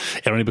problem.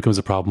 It only becomes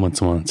a problem when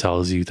someone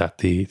tells you that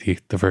the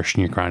version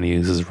your granny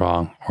uses is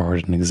wrong or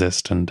didn't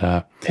exist. And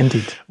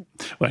indeed,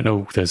 I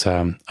know there's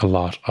a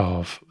lot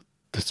of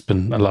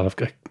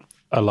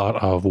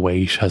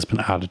weight has been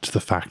added to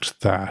the fact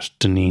that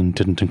Deneen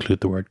didn't include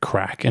the word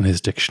crack in his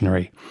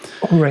dictionary.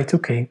 Oh, right,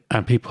 okay.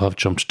 And people have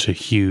jumped to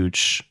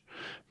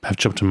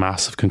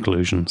massive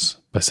conclusions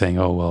by saying,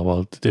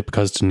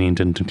 because Deneen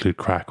didn't include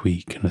crack,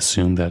 we can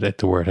assume that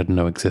the word had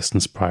no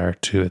existence prior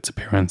to its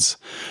appearance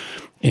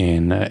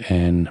in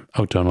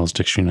O'Donnell's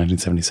dictionary in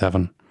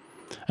 1977,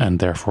 and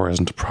therefore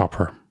isn't a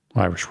proper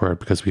Irish word,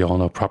 because we all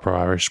know proper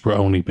Irish were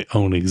only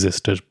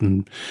existed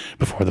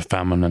before the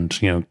famine,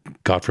 and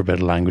God forbid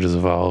languages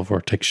evolve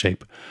or take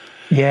shape.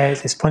 Yeah,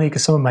 it's funny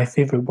because some of my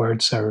favourite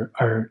words are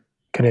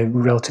kind of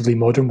relatively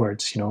modern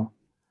words,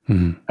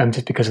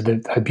 just because of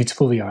how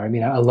beautiful they are.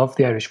 I love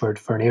the Irish word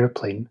for an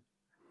aeroplane.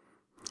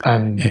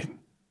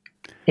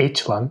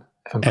 Éileán,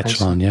 if I'm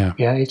Éileán, yeah.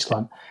 Yeah,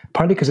 Éileán.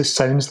 Partly because it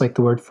sounds like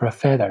the word for a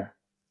feather.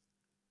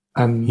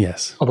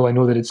 Yes. Although I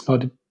know that it's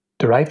not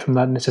derived from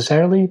that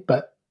necessarily,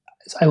 but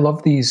I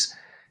love these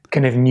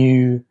kind of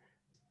new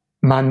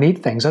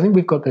man-made things. I think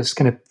we've got this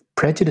kind of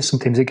prejudice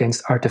sometimes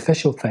against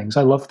artificial things.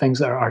 I love things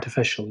that are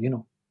artificial,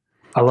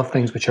 I love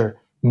things which are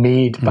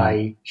made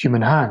by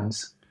human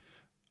hands.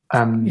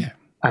 And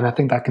I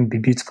think that can be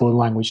beautiful in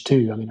language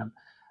too.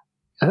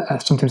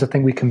 Sometimes I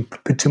think we can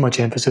put too much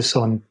emphasis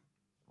on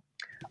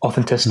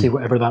authenticity,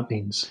 whatever that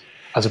means,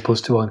 as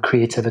opposed to on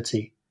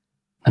creativity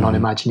and on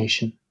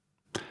imagination.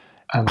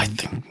 I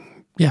think,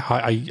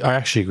 I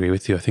actually agree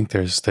with you. I think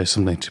there's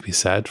something to be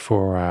said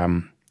for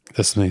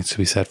there's something to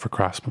be said for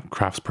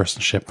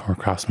craftspersonship or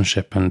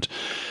craftsmanship, and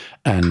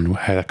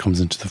how that comes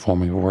into the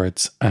forming of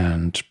words,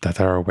 and that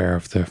they're aware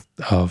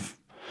of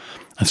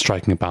and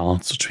striking a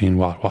balance between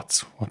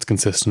what's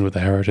consistent with the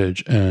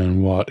heritage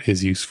and what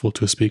is useful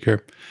to a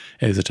speaker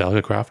is a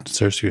delicate craft. It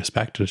deserves to be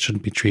respected. It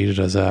shouldn't be treated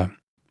as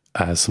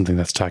something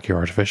that's tacky or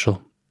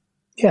artificial.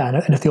 Yeah,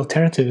 and if the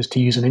alternative is to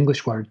use an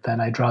English word, then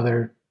I'd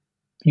rather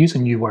use a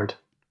new word.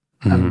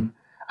 And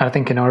I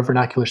think in our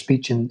vernacular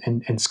speech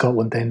in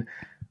Scotland, then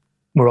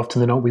more often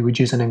than not, we would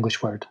use an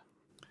English word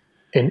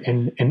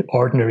in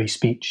ordinary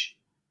speech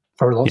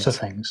for lots of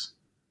things.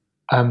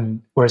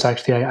 Whereas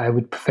actually, I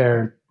would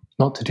prefer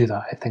not to do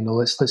that. I think, no,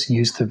 let's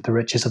use the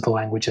riches of the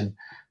language and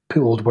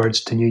put old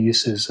words to new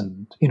uses,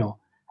 and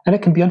and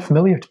it can be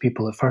unfamiliar to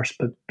people at first,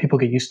 but people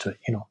get used to it.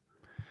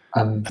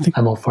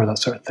 I'm all for that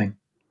sort of thing.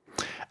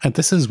 And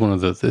this is one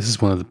of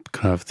the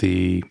kind of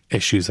the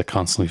issues that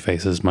constantly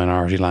faces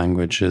minority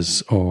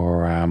languages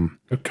or kind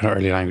of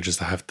early languages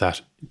that have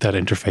that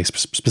interface,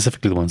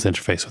 specifically the ones that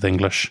interface with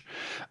English.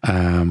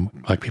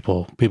 Like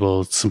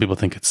some people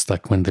think it's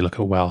like when they look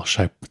at Welsh,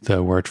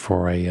 the word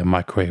for a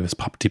microwave is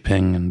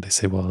popty-ping, and they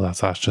say, well,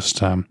 that's just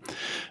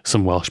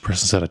some Welsh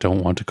person said, I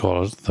don't want to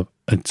call it.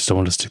 I just don't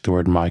want to stick the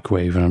word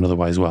microwave in an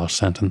otherwise Welsh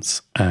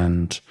sentence.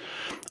 And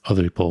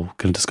other people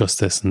can discuss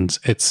this, and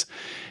it's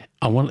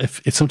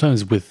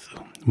sometimes with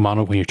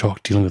when you're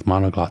dealing with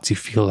monoglots, you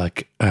feel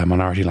like a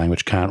minority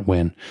language can't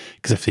win,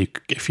 because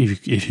if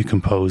you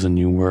compose a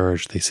new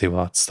word, they say,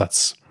 well,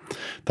 that's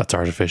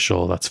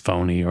artificial, that's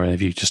phony. Or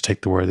if you just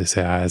take the word, they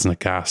say, isn't it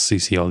gas? So you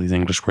see all these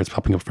English words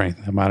popping up for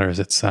anything that matters.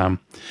 It's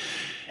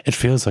it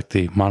feels like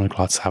the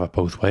monoglots have it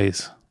both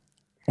ways,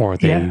 or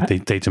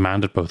they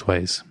demand it both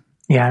ways.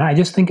 Yeah, and I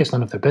just think it's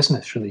none of their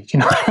business, really.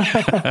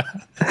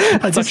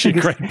 That's actually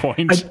a great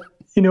point.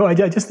 I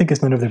just think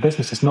it's none of their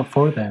business. It's not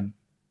for them.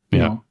 You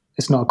know,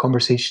 it's not a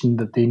conversation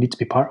that they need to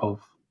be part of,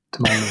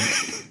 to my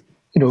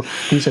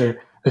mind.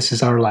 This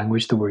is our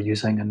language that we're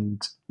using,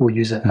 and we'll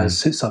use it as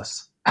suits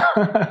us.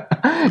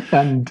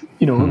 And,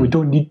 we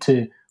don't need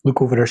to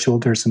look over our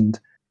shoulders and,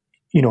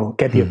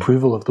 get the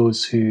approval of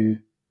those who,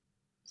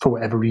 for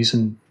whatever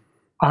reason,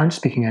 aren't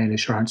speaking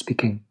Irish or aren't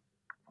speaking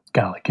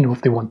Gaelic.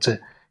 If they want to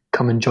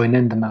come and join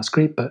in, then that's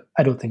great. But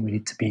I don't think we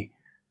need to be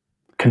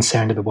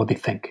concerned about what they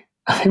think.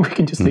 I think we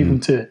can just leave them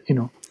to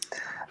it,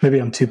 Maybe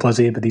I'm too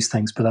blasé about these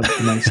things, but that would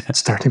be a nice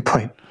starting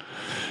point.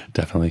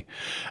 Definitely.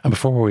 And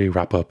before we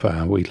wrap up,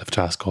 we'd love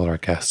to ask all our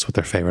guests what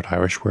their favourite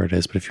Irish word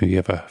is. But if you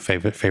have a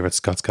favourite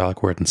Scots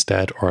Gaelic word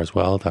instead, or as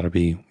well, that'd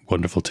be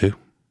wonderful too.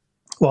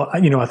 Well,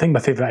 I think my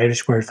favourite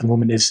Irish word for the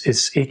moment is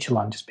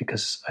Éileán, just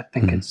because I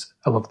think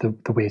I love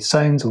the way it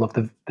sounds. I love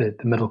the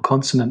middle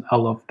consonant. I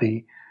love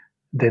the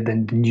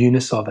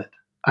newness of it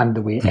and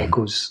the way it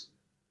echoes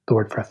the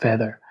word for a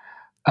feather.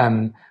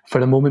 For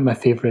the moment, my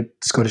favourite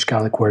Scottish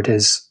Gaelic word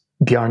is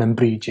Bjarnam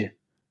Bríde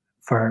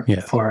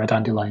for a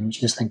dandelion, which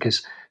I just think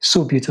is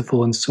so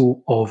beautiful and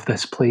so of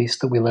this place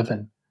that we live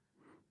in.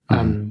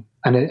 And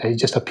it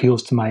just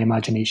appeals to my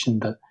imagination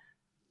that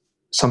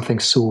something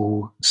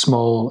so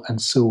small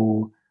and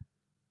so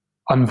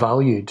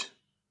unvalued,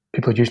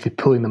 people are usually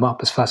pulling them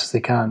up as fast as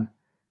they can,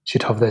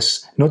 should have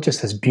this, not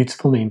just this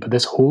beautiful name, but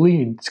this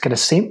holy, it's got a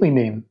saintly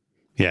name.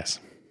 Yes.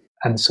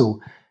 And so,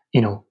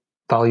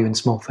 value in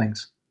small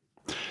things.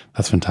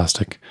 That's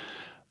fantastic.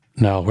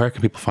 Now, where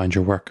can people find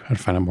your work and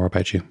find out more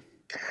about you?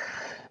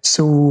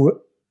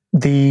 So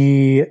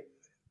the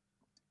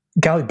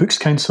Gaelic Books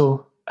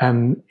Council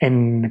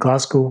in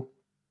Glasgow,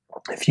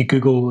 if you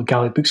Google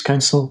Gaelic Books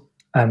Council,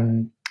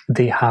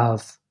 they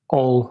have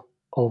all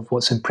of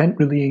what's in print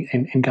really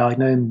in Gaelic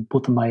now, and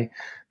both of my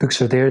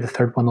books are there. The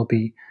third one I'll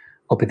be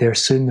there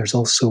soon. There's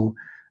also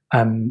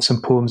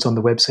some poems on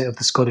the website of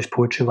the Scottish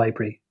Poetry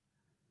Library,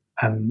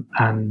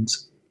 and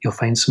you'll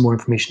find some more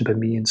information about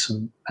me and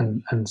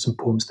some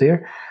poems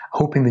there.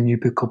 Hoping the new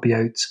book will be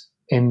out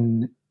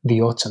in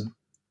the autumn.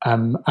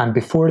 And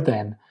before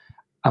then,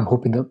 I'm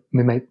hoping that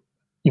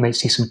you might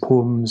see some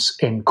poems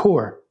in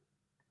Core.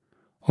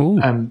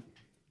 I'm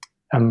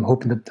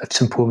hoping that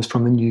some poems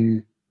from the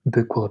new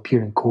book will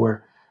appear in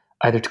Core,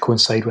 either to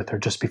coincide with or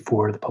just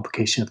before the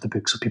publication of the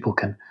book, so people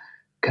can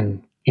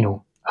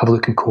have a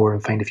look in Core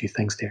and find a few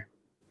things there.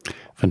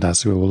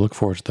 Fantastic. We'll look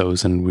forward to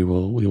those, and we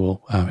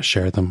will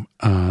share them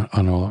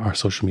on all our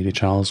social media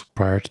channels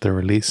prior to their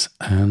release,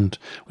 and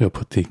we'll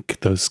put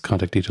those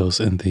contact details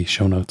in the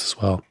show notes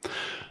as well.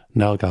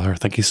 Niall Gallagher,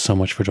 thank you so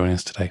much for joining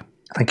us today.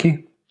 Thank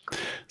you.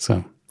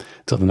 So,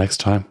 till the next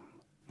time,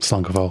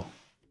 slán go bhfuil.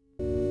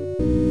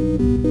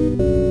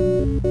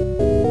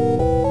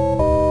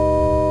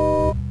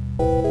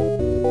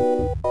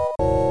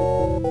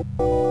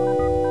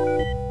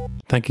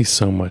 Thank you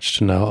so much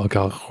to Niall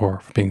Gallagher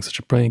for being such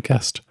a brilliant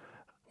guest.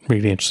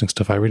 Really interesting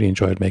stuff. I really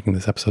enjoyed making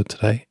this episode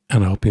today,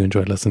 and I hope you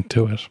enjoyed listening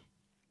to it.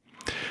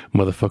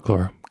 Mother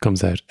Folklore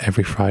comes out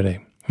every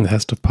Friday on the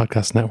Hest of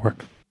Podcast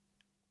Network.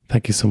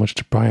 Thank you so much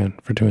to Brian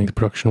for doing the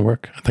production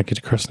work, and thank you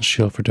to Kirsten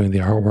Shield for doing the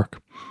artwork.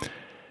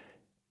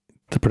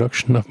 The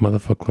production of Mother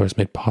Folklore is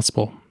made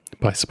possible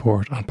by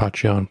support on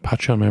Patreon.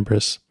 Patreon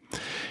members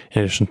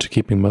In addition to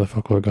keeping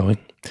Motherfolklore going,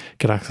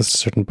 get access to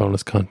certain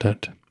bonus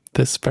content.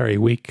 This very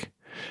week,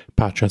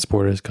 Patreon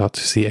supporters got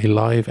to see a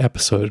live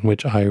episode in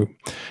which I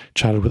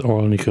chatted with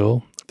Oral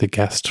Nicole, the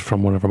guest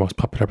from one of our most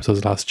popular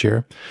episodes last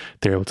year.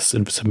 They were able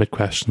to submit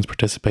questions,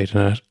 participate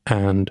in it,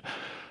 and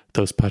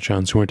those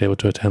Patreons who weren't able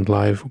to attend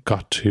live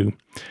got to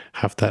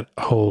have that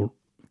whole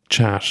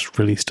chat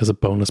released as a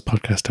bonus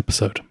podcast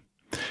episode.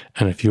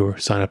 And if you're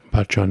signed up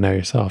on Patreon now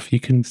yourself, you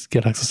can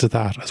get access to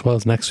that as well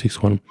as next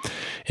week's one.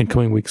 In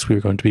coming weeks,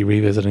 we're going to be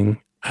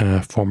revisiting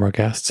former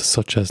guests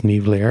such as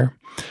Niamh Lear,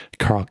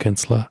 Carl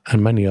Kinsella,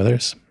 and many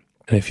others.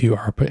 And if you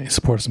are a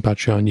supporter on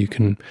Patreon, you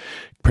can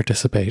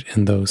participate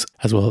in those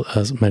as well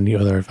as many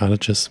other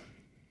advantages.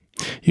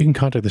 You can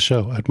contact the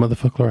show at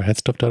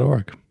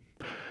motherfolklore@headstuff.org.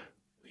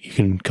 You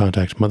can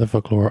contact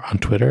Motherfolklore on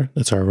Twitter.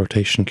 That's our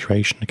rotation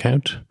curation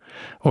account.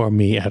 Or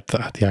me at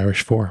the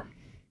Irish 4.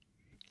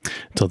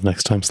 Until the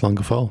next time, slán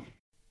go fóill.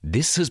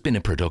 This has been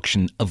a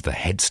production of the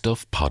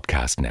Headstuff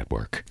Podcast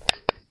Network.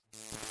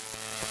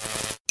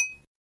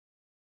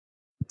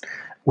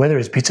 Weather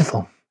is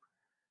beautiful.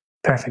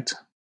 Perfect.